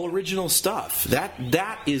 It's all original stuff.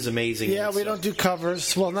 That is amazing. Yeah, we don't do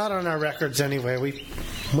covers. Well, not on our records anyway.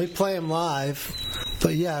 We play them live.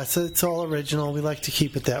 But yeah, so it's all original. We like to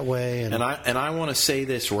keep it that way. And I want to say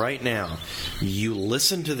this right now. You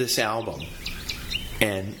listen to this album,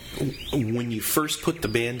 and when you first put the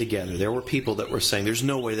band together, there were people that were saying there's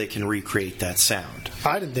no way they can recreate that sound.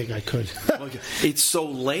 I didn't think I could. It's so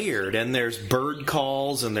layered, and there's bird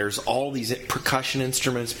calls, and there's all these percussion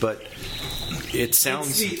instruments, but it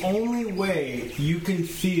sounds... It's the only way you can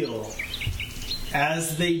feel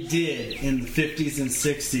as they did in the 50s and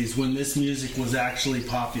 60s when this music was actually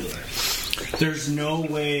popular. There's no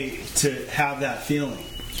way to have that feeling.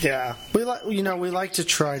 Yeah, we like to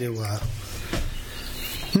try to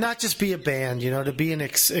not just be a band, to be an an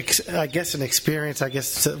experience. I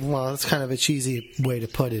guess that's kind of a cheesy way to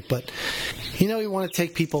put it, but we want to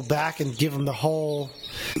take people back and give them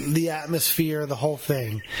the atmosphere, the whole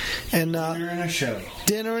thing, and dinner and a show.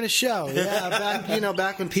 Dinner and a show, yeah.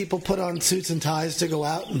 Back when people put on suits and ties to go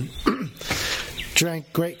out and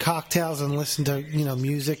drank great cocktails and listened to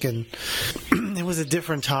music, and it was a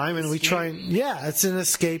different time. And we try, it's an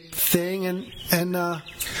escape thing, and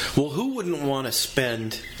well, who wouldn't want to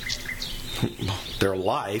spend their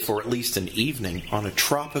life, or at least an evening, on a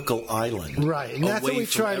tropical island? Right, and that's what we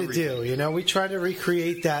try to do. We try to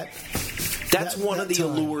recreate that. That's one of the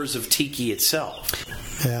allures of Tiki itself.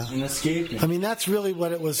 Yeah, an escape. I mean, that's really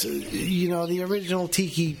what it was. The original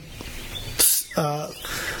Tiki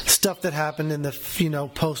stuff that happened in the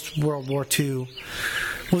post World War II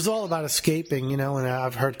was all about escaping, and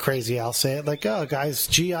I've heard Crazy Al say it, like, guys,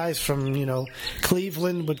 GIs from,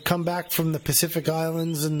 Cleveland would come back from the Pacific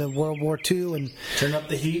Islands in the World War II and turn up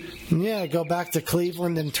the heat. Yeah, go back to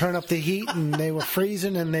Cleveland and turn up the heat, and they were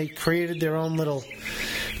freezing, and they created their own little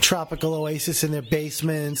tropical oasis in their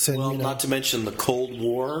basements. And not to mention the Cold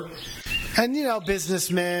War. And,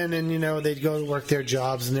 businessmen, and, they'd go to work their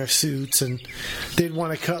jobs in their suits, and they'd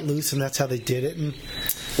want to cut loose, and that's how they did it. And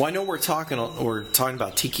well, I know we're talking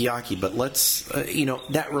about Tikiyaki, but let's,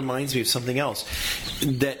 that reminds me of something else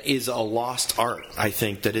that is a lost art, I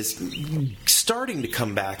think, that is starting to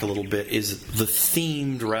come back a little bit, is the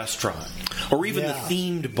themed restaurant, or even the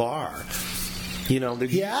themed bar.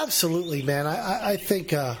 Yeah, absolutely, man. I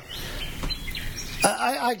think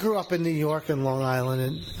I grew up in New York and Long Island,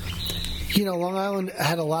 and Long Island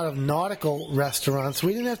had a lot of nautical restaurants.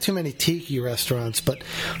 We didn't have too many tiki restaurants, but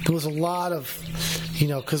there was a lot of,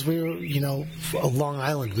 because we were, Long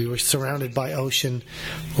Island, we were surrounded by ocean,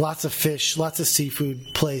 lots of fish, lots of seafood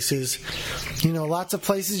places, lots of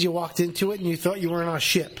places you walked into it and you thought you were on a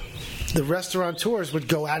ship. The restaurateurs would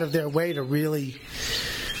go out of their way to really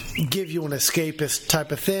give you an escapist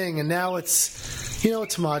type of thing, and now it's,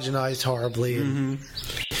 it's homogenized horribly. And,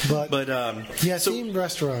 But themed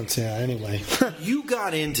restaurants, anyway. You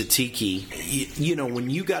got into Tiki, when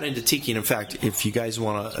you got into Tiki, and in fact, if you guys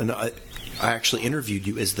want to, I actually interviewed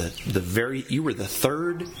you as you were the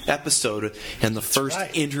third episode and the first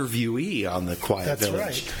interviewee on the Quiet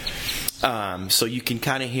Village. That's right. So you can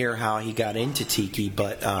kind of hear how he got into Tiki,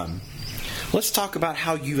 but let's talk about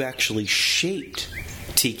how you actually shaped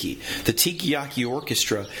Tiki. The Tikiyaki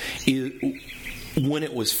Orchestra when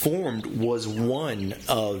it was formed, was one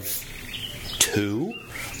of 2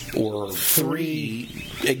 or 3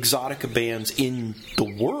 exotica bands in the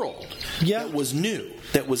world that was new,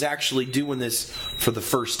 that was actually doing this for the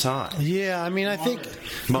first time. Yeah, I mean, I think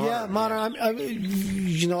modern.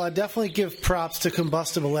 I definitely give props to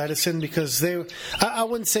Combustible Edison, because I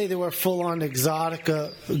wouldn't say they were a full-on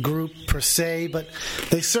exotica group per se, but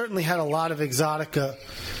they certainly had a lot of exotica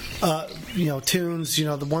tunes,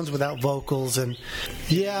 the ones without vocals, and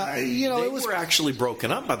it was actually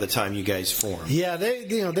broken up by the time you guys formed. Yeah,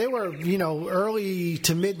 they were, early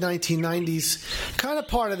to mid 1990s, kind of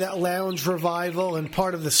part of that lounge revival and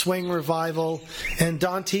part of the swing revival, and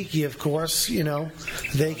Don Tiki, of course,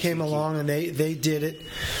 they came along and they did it.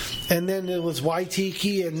 And then there was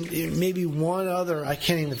Waitiki and maybe one other. I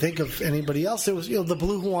can't even think of anybody else. There was, the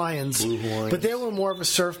Blue Hawaiians. But they were more of a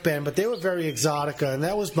surf band, but they were very exotica, and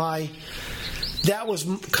that was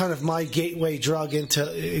kind of my gateway drug into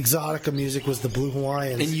exotica music, was the Blue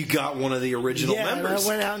Hawaiians. And you got one of the original members. And I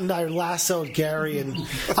went out and I lassoed Gary, and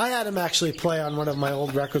I had him actually play on one of my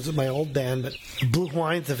old records with my old band. But Blue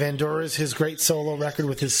Hawaiians, the Vanduras, his great solo record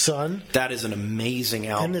with his son. That is an amazing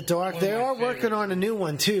album. In the Dark. They are working on a new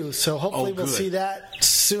one too, so hopefully we'll see that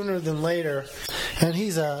sooner than later. And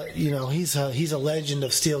he's a legend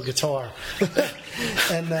of steel guitar.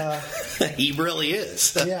 And he really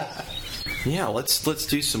is. Yeah. Yeah, let's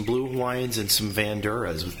do some Blue Hawaiians and some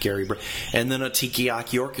Vanduras with Gary and then a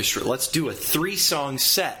Tikiyaki Orchestra. Let's do a 3-song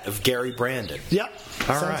set of Gary Brandon. Yep. All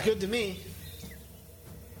Sounds right. good to me.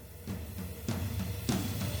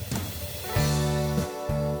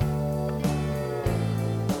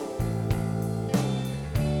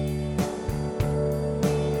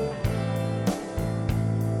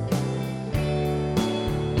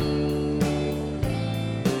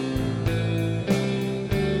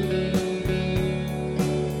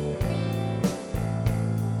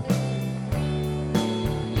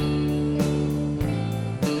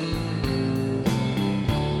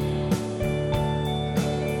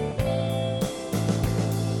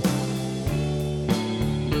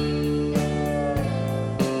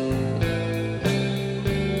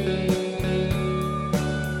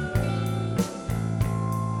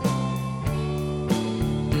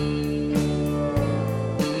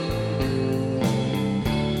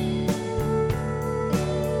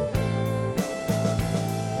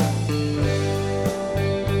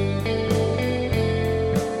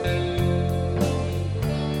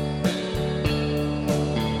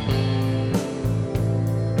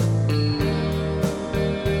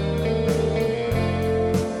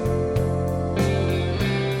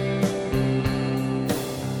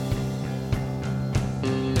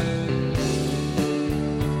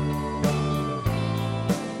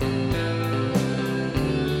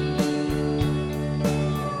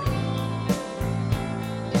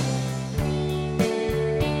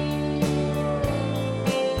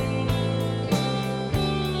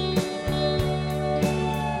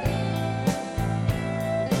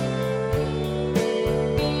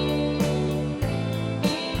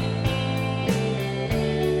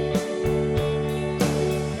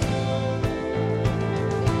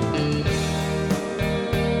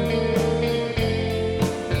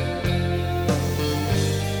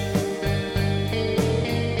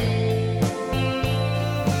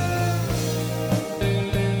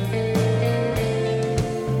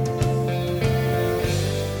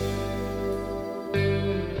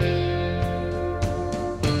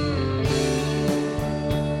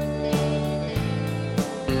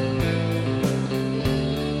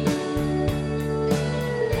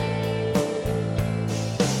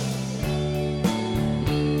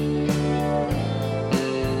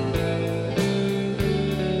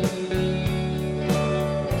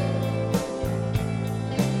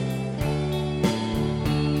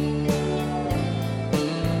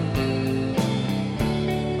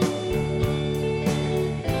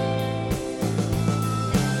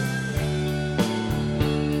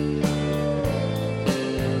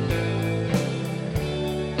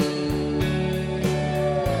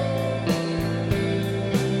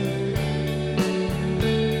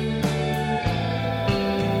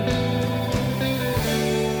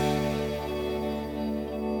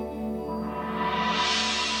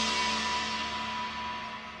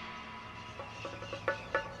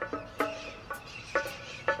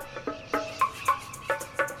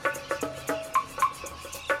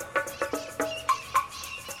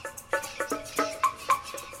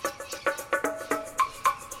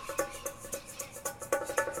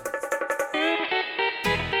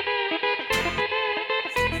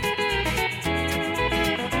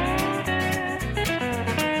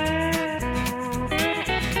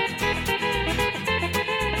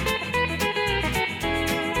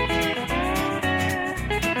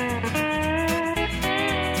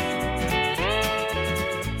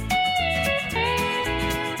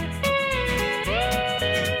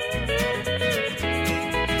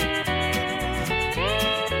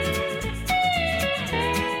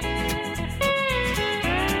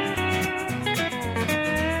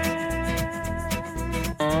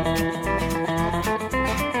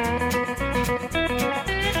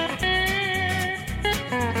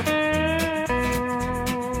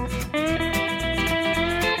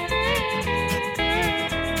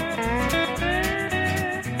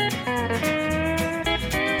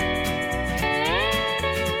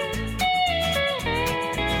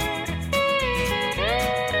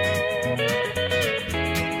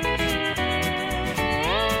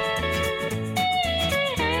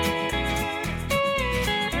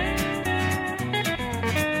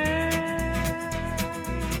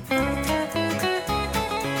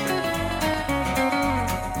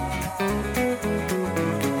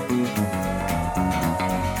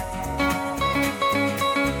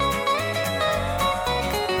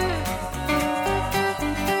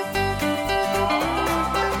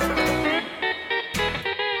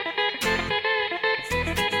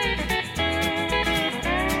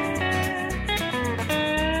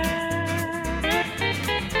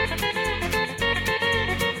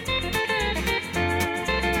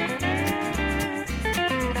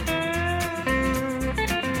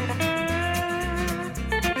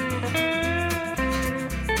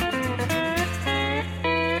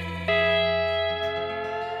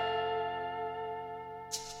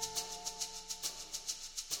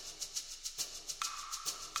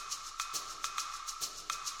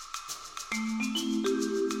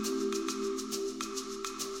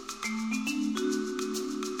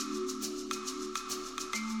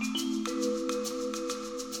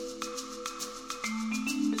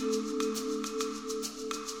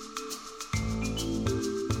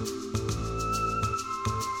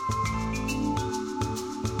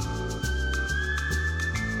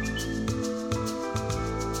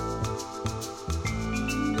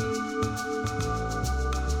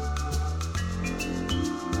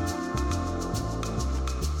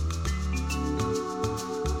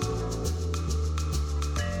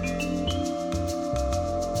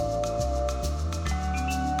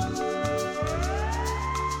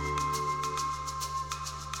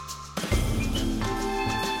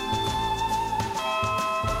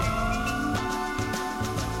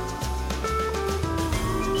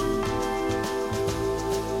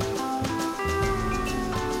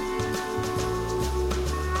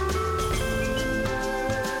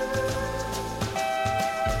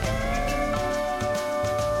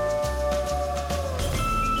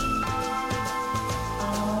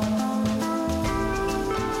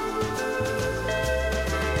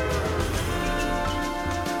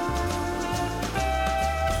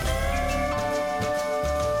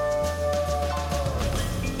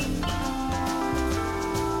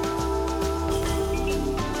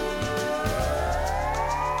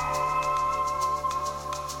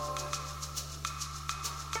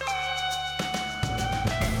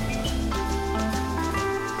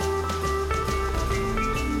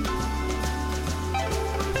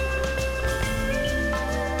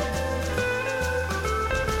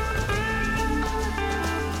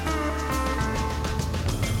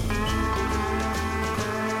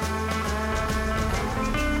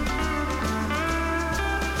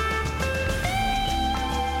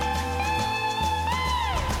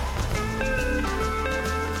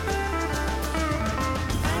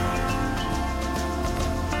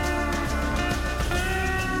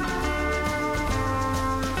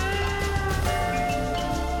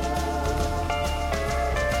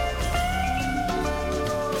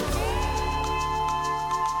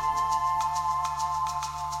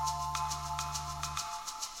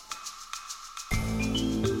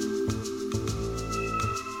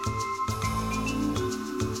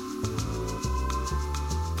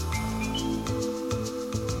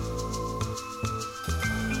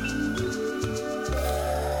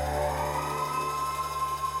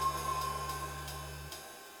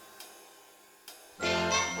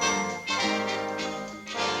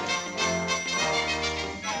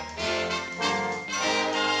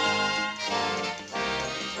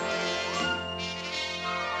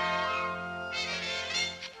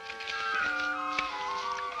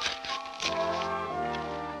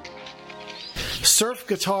 surf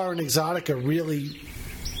guitar and Exotica really,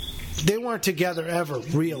 they weren't together ever,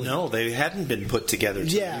 really. No, they hadn't been put together.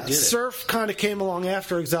 Yeah, surf kind of came along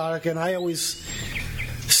after Exotica, and I always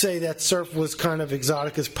say that surf was kind of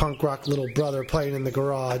Exotica's punk rock little brother playing in the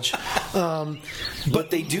garage. But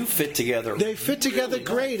they do fit together. They fit together really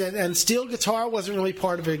great, nice. and steel guitar wasn't really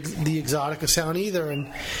part of the Exotica sound either, and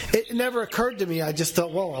it never occurred to me. I just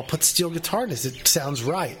thought, well, I'll put steel guitar in this. It sounds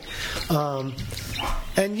right.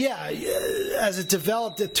 And yeah, as it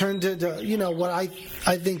developed, it turned into, what I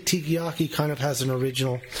think Tikiyaki kind of has an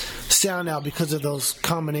original sound now because of those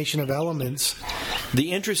combination of elements.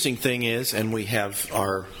 The interesting thing is, and we have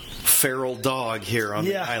our feral dog here on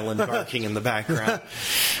the island barking in the background.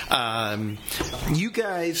 You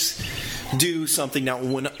guys do something now.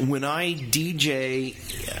 When I DJ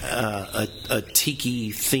a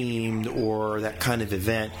tiki themed or that kind of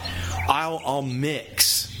event, I'll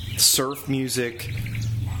mix surf music,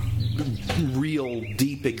 real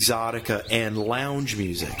deep Exotica, and lounge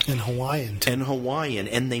music, and Hawaiian,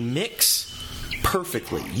 and they mix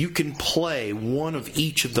perfectly. You can play one of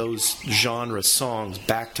each of those genre songs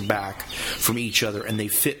back to back from each other, and they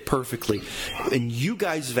fit perfectly. And you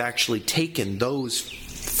guys have actually taken those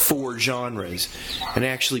 4 genres and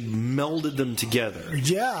actually melded them together.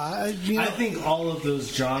 Yeah, I think all of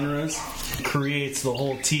those genres creates the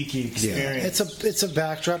whole tiki experience. Yeah. It's a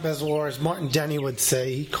backdrop, as Martin Denny would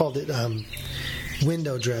say. He called it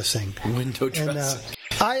window dressing. Window dressing. And,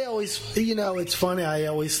 I always, it's funny. I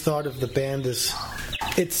always thought of the band as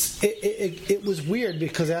it was weird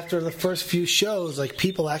because after the first few shows, like,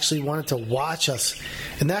 people actually wanted to watch us,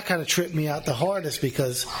 and that kind of tripped me out the hardest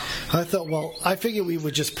because I thought, well, I figured we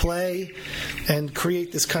would just play and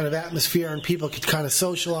create this kind of atmosphere and people could kind of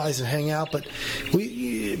socialize and hang out, but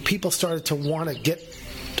people started to want to get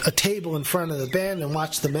a table in front of the band and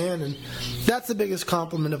watch the band, and that's the biggest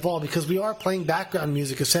compliment of all because we are playing background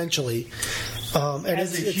music essentially. And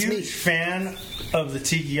as a huge fan of the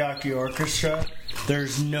Tikiyaki Orchestra,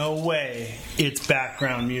 there's no way it's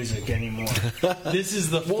background music anymore. This is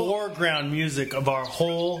the foreground music of our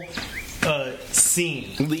whole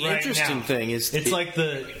scene. The interesting thing is, it's like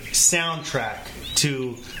the soundtrack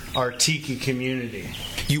to our Tiki community.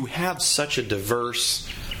 You have such a diverse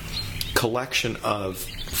collection of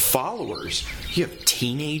followers. You have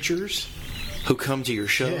teenagers who come to your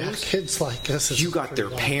shows. Yeah, kids like us. You got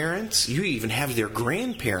their parents. You even have their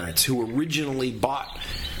grandparents who originally bought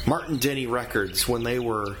Martin Denny records when they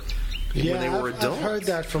were adults. I've heard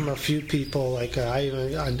that from a few people. Like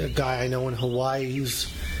a guy I know in Hawaii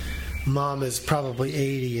whose mom is probably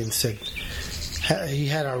 80 and said he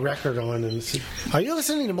had our record on and said, "Are you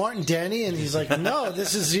listening to Martin Denny?" And he's like, "No,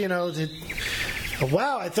 this is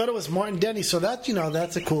wow, I thought it was Martin Denny." So that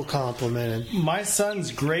that's a cool compliment. And my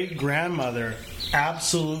son's great grandmother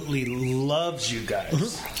absolutely loves you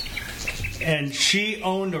guys, and she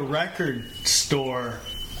owned a record store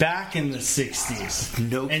back in the 60s.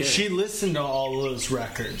 No kidding. And she listened to all those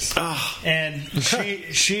records. And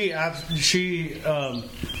she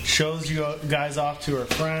shows you guys off to her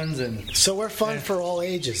friends, and so we're fun for all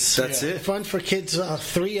ages. That's it. Fun for kids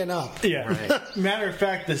 3 and up. Yeah. Right. Matter of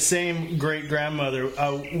fact, the same great grandmother.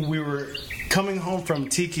 We were coming home from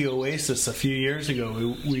Tiki Oasis a few years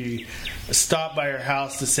ago. We stopped by her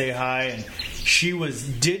house to say hi, and she was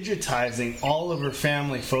digitizing all of her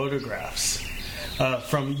family photographs.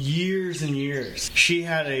 From years and years. She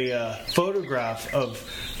had a photograph of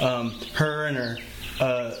her and her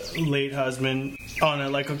late husband on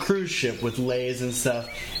a cruise ship with leis and stuff.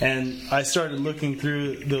 And I started looking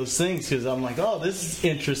through those things because I'm like, oh, this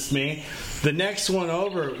interests me. The next one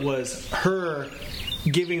over was her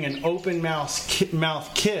giving an open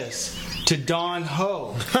mouth kiss to Don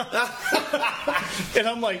Ho. And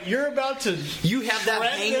I'm like, you're about to you have that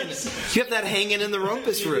hanging in the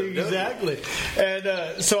rumpus room. Exactly.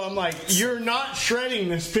 And so I'm like, you're not shredding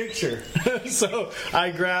this picture. So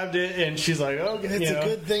I grabbed it, and she's like, okay. It's a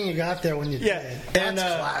good thing you got there when you did. That's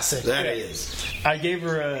classic. That is. I gave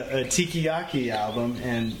her a Tikiyaki album,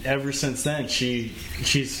 and ever since then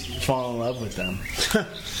she's fallen in love with them.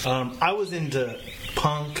 I was into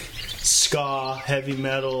punk, ska, heavy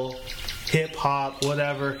metal, hip hop,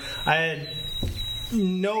 whatever. I had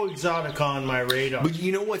no Exotica on my radar. But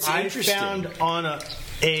you know what's interesting? I found on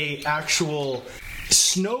a actual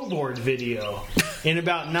snowboard video in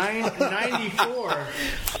about 94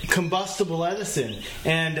 Combustible Edison,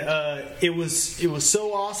 and it was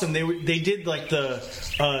so awesome. They did like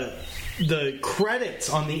the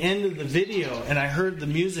credits on the end of the video, and I heard the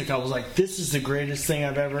music. I was like, this is the greatest thing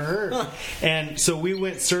I've ever heard. And so we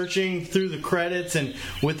went searching through the credits and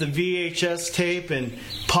with the VHS tape and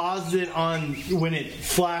paused it on when it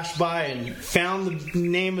flashed by and found the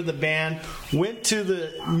name of the band, went to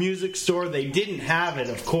the music store. They didn't have it,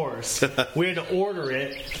 of course. We had to order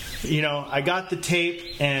it. I got the tape,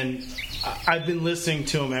 and I've been listening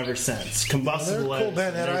to them ever since. Combustible They're cool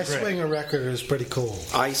band. That Eye Swinger record is pretty cool.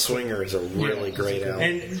 Eye Swinger is a really great album.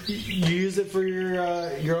 And you use it for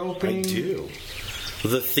your opening? I do.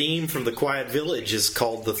 The theme from The Quiet Village is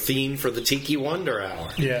called the theme for the Tiki Wonder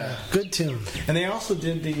Hour. Yeah. Good tune. And they also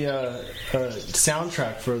did the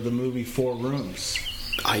soundtrack for the movie 4 Rooms.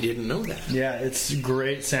 I didn't know that. Yeah, it's a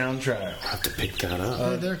great soundtrack. I'll have to pick that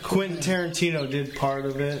up. They're cool. Quentin Tarantino did part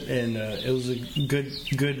of it, and it was a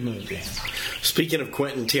good movie. Speaking of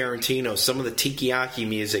Quentin Tarantino, some of the Tikiyaki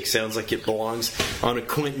music sounds like it belongs on a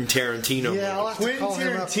Quentin Tarantino movie. I'll have to Quentin call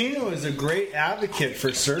him up. Tarantino is a great advocate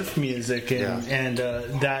for surf music, and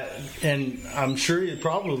I'm sure he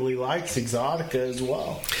probably likes Exotica as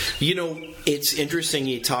well. It's interesting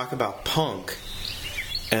you talk about punk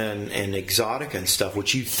and Exotica and stuff,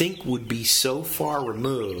 which you think would be so far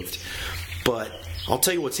removed, but I'll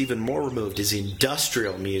tell you what's even more removed is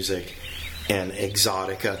industrial music and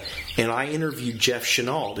Exotica. And I interviewed Jeff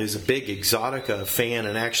Chenault, who's a big Exotica fan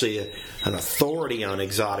and actually an authority on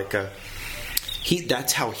Exotica.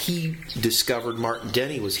 That's how he discovered Martin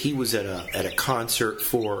Denny. He was at a concert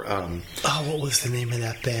for what was the name of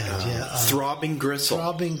that band? Throbbing Gristle.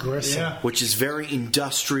 Throbbing Gristle, which is very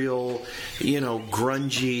industrial,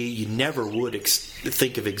 grungy. You never would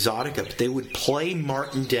think of Exotica, but they would play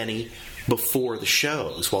Martin Denny before the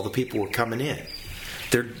shows while the people were coming in.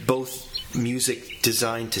 They're both music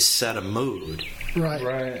designed to set a mood.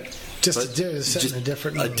 Right. Just in a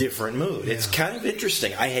different mood. A different mood. Yeah. It's kind of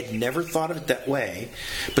interesting. I had never thought of it that way,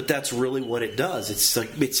 but that's really what it does. It's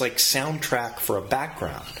like soundtrack for a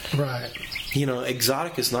background. Right.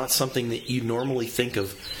 Exotic is not something that you normally think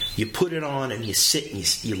of. You put it on and you sit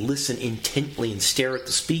and you listen intently and stare at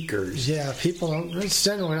the speakers. Yeah, people don't. It's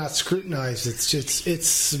generally not scrutinized. It's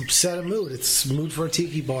set a mood. It's mood for a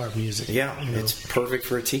tiki bar music. Yeah, it's perfect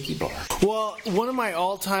for a tiki bar. Well, one of my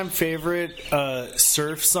all-time favorite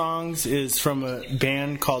surf songs is from a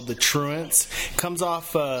band called The Truants. It comes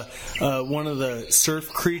off one of the Surf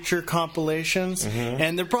Creature compilations,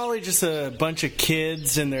 and they're probably just a bunch of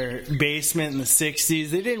kids in their basement in the 60s.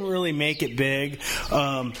 They didn't really make it big.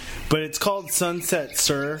 But it's called Sunset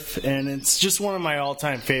Surf, and it's just one of my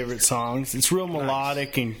all-time favorite songs. It's real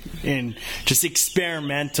melodic and just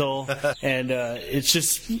experimental, and it's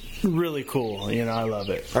just really cool. I love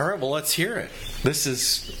it. All right, well, let's hear it. This is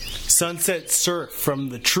Sunset Surf from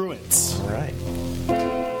The Truants. All right.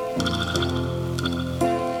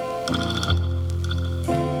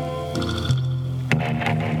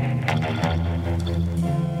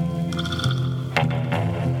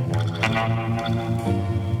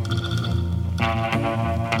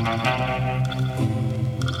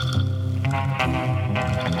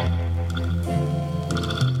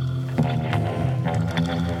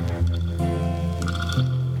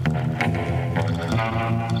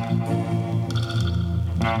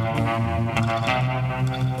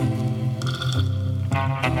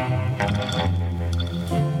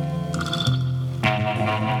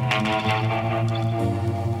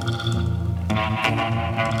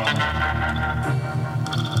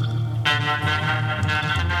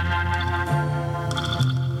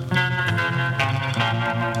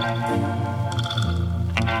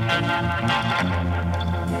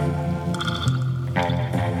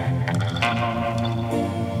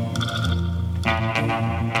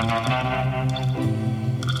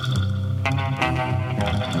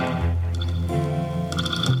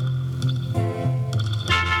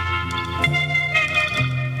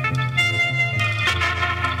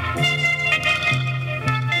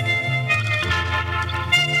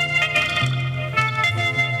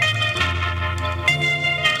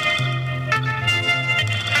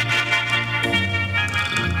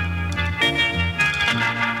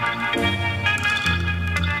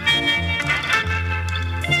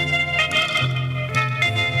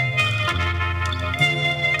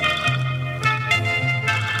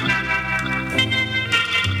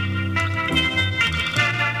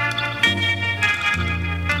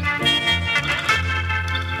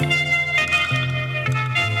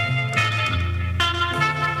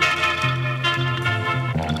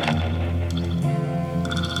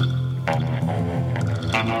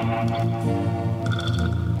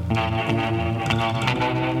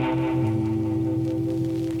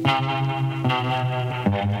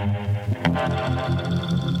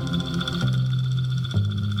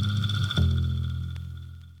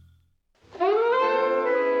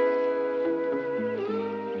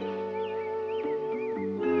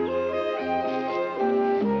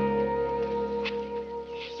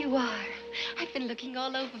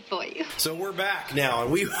 All over for you. So we're back now,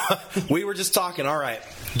 and we were just talking. All right,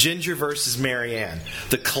 Ginger versus Marianne,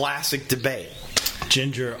 the classic debate.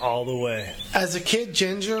 Ginger all the way. As a kid,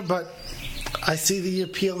 Ginger, but I see the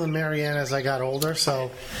appeal in Marianne as I got older. So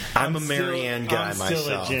I'm a Marianne guy myself.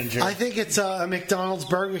 Still a Ginger. I think it's a McDonald's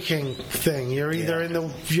Burger King thing. You're either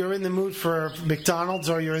you're in the mood for McDonald's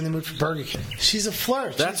or you're in the mood for Burger King. She's a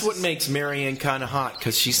flirt. That's what makes Marianne kind of hot,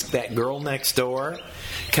 because she's that girl next door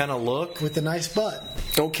kind of look with a nice butt.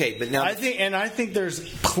 Okay, but now I think there's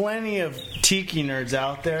plenty of Tiki nerds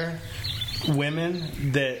out there,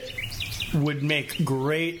 women that would make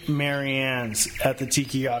great Mariannes at the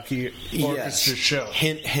Tikiyaki Orchestra show.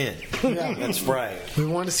 Hint, hint. Yeah, that's right. We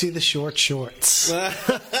want to see the short shorts.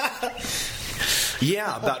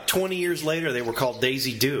 Yeah, about 20 years later, they were called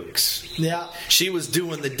Daisy Dukes. Yeah. She was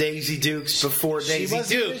doing the Daisy Dukes before Daisy Duke. She was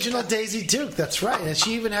the original Daisy Duke, that's right. And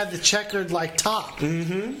she even had the checkered, top.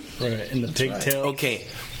 Mm-hmm. Right, and the pigtail. Right. Okay,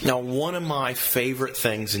 now one of my favorite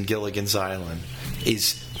things in Gilligan's Island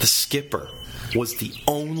is the skipper was the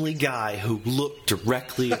only guy who looked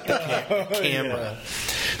directly at the camera. Yeah.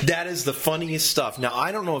 That is the funniest stuff. Now,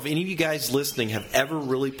 I don't know if any of you guys listening have ever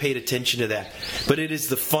really paid attention to that, but it is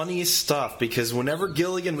the funniest stuff, because whenever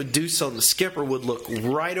Gilligan would do something, the skipper would look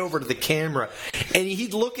right over to the camera, and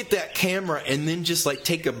he'd look at that camera and then just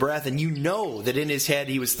take a breath, and you know that in his head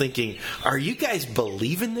he was thinking, are you guys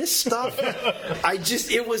believing this stuff?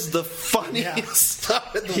 It was the funniest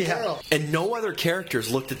stuff in the world. And no other characters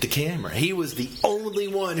looked at the camera. He was the only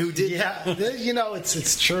one who did that.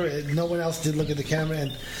 It's true. No one else did look at the camera,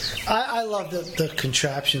 and I love the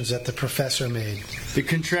contraptions that the professor made. The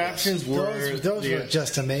contraptions were were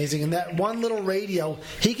just amazing. And that one little radio,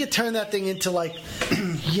 he could turn that thing into a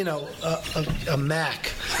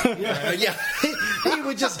Mac. Yeah. He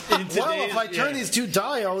would just, if I turn these two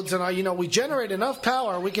diodes and we generate enough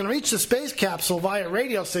power, we can reach the space capsule via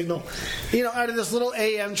radio signal, out of this little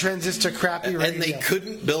AM transistor crappy radio. And they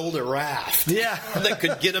couldn't build a raft. Yeah. That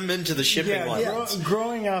could get them into the shipping line.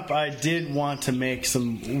 Growing up, I did want to make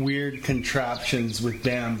some weird contraptions with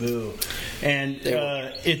bamboo. And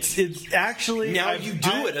it's actually... Now you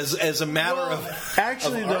do it as a matter of...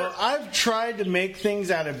 Actually, though, I've tried to make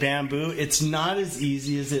things out of bamboo. It's not as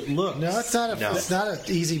easy as it looks. No, it's not an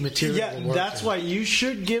easy material to work that's why you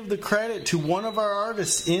should give the credit to one of our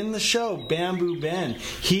artists in the show, Bamboo Ben.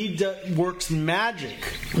 He works magic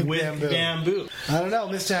with bamboo. I don't know.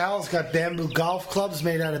 Mr. Howell's got bamboo golf clubs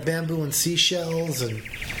made out of bamboo and seashells, and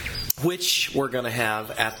which we're going to have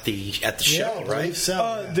at the show, right?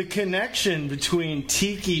 So. The connection between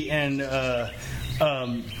Tiki and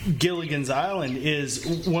Gilligan's Island is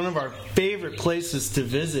one of our favorite places to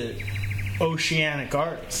visit. Oceanic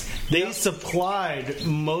Arts. They supplied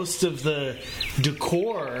most of the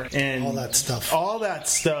decor and all that stuff.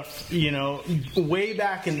 Way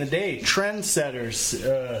back in the day, trendsetters.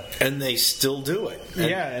 And they still do it.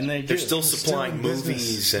 And they do. They're still supplying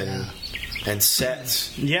movies and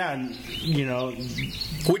sets. Yeah,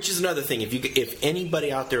 which is another thing. If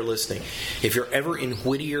anybody out there listening, if you're ever in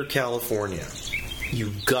Whittier, California,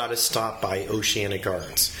 you've got to stop by Oceanic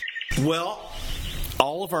Arts. Well,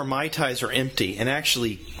 all of our Mai Tais are empty, and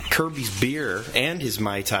actually Kirby's beer and his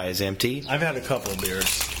Mai Tai is empty. I've had a couple of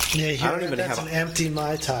beers. Yeah, that's an empty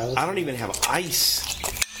Mai Tai. I don't even have ice.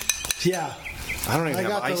 Yeah. I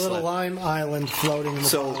got the little lime island floating in the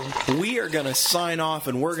bottom. We are going to sign off,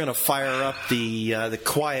 and we're going to fire up the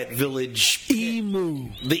Quiet Village Emu.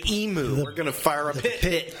 The Emu. We're going to fire up the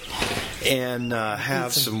pit and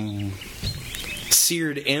have some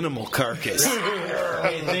seared animal carcass.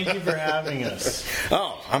 Hey, thank you for having us.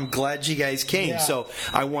 Oh, I'm glad you guys came. Yeah. So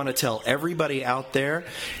I want to tell everybody out there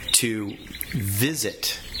to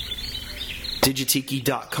visit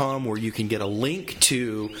digitiki.com, where you can get a link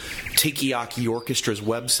to Tikiyaki Orchestra's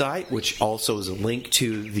website, which also is a link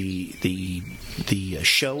to the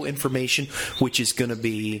show information, which is going to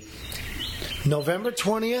be November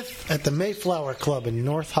 20th at the Mayflower Club in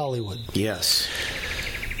North Hollywood. Yes.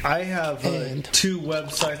 I have two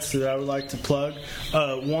websites that I would like to plug.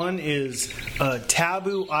 One is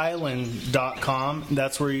tabooisland.com.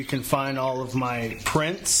 That's where you can find all of my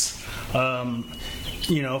prints, for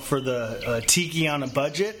the Tiki on a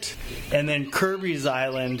budget. And then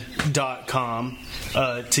kirby'sisland.com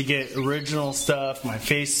to get original stuff, my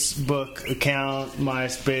Facebook account,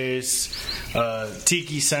 MySpace,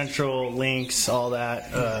 Tiki Central links, all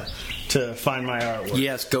that. to find my artwork.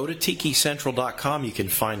 Yes, go to TikiCentral.com. You can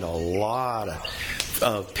find a lot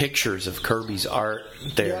of pictures of Kirby's art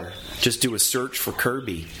there. Yep. Just do a search for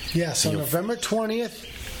Kirby. Yeah, so November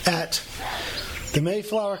 20th at the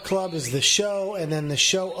Mayflower Club is the show, and then the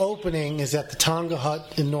show opening is at the Tonga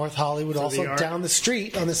Hut in North Hollywood, also down the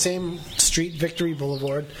street on the same street, Victory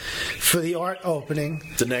Boulevard, for the art opening.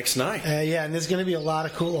 The next night. Yeah, and there's going to be a lot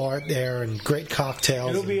of cool art there and great cocktails.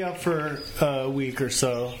 It'll be up for a week or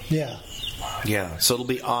so. Yeah. Yeah, so it'll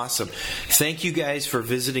be awesome. Thank you guys for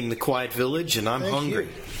visiting the Quiet Village, and I'm hungry.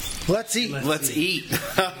 Let's eat. Let's eat.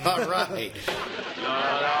 All right.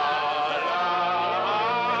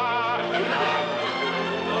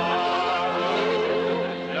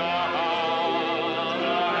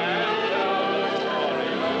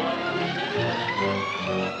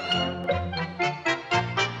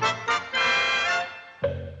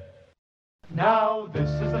 Now, this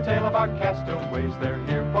is the tale of our castaways. They're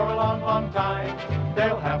here for a long, long time.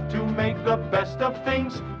 They'll have to make the best of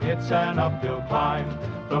things. It's an uphill climb.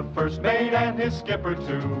 The first mate and his skipper,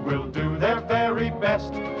 too, will do their very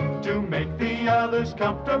best to make the others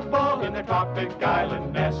comfortable in their tropic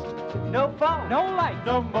island nest. No phone, no light,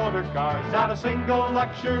 no motor cars, not a single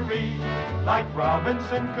luxury. Like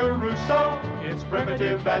Robinson Crusoe, it's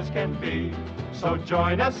primitive as can be. So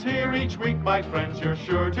join us here each week, my friends. You're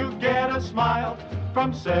sure to get a smile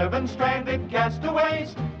from 7 stranded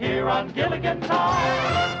castaways here on Gilligan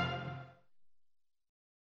Town.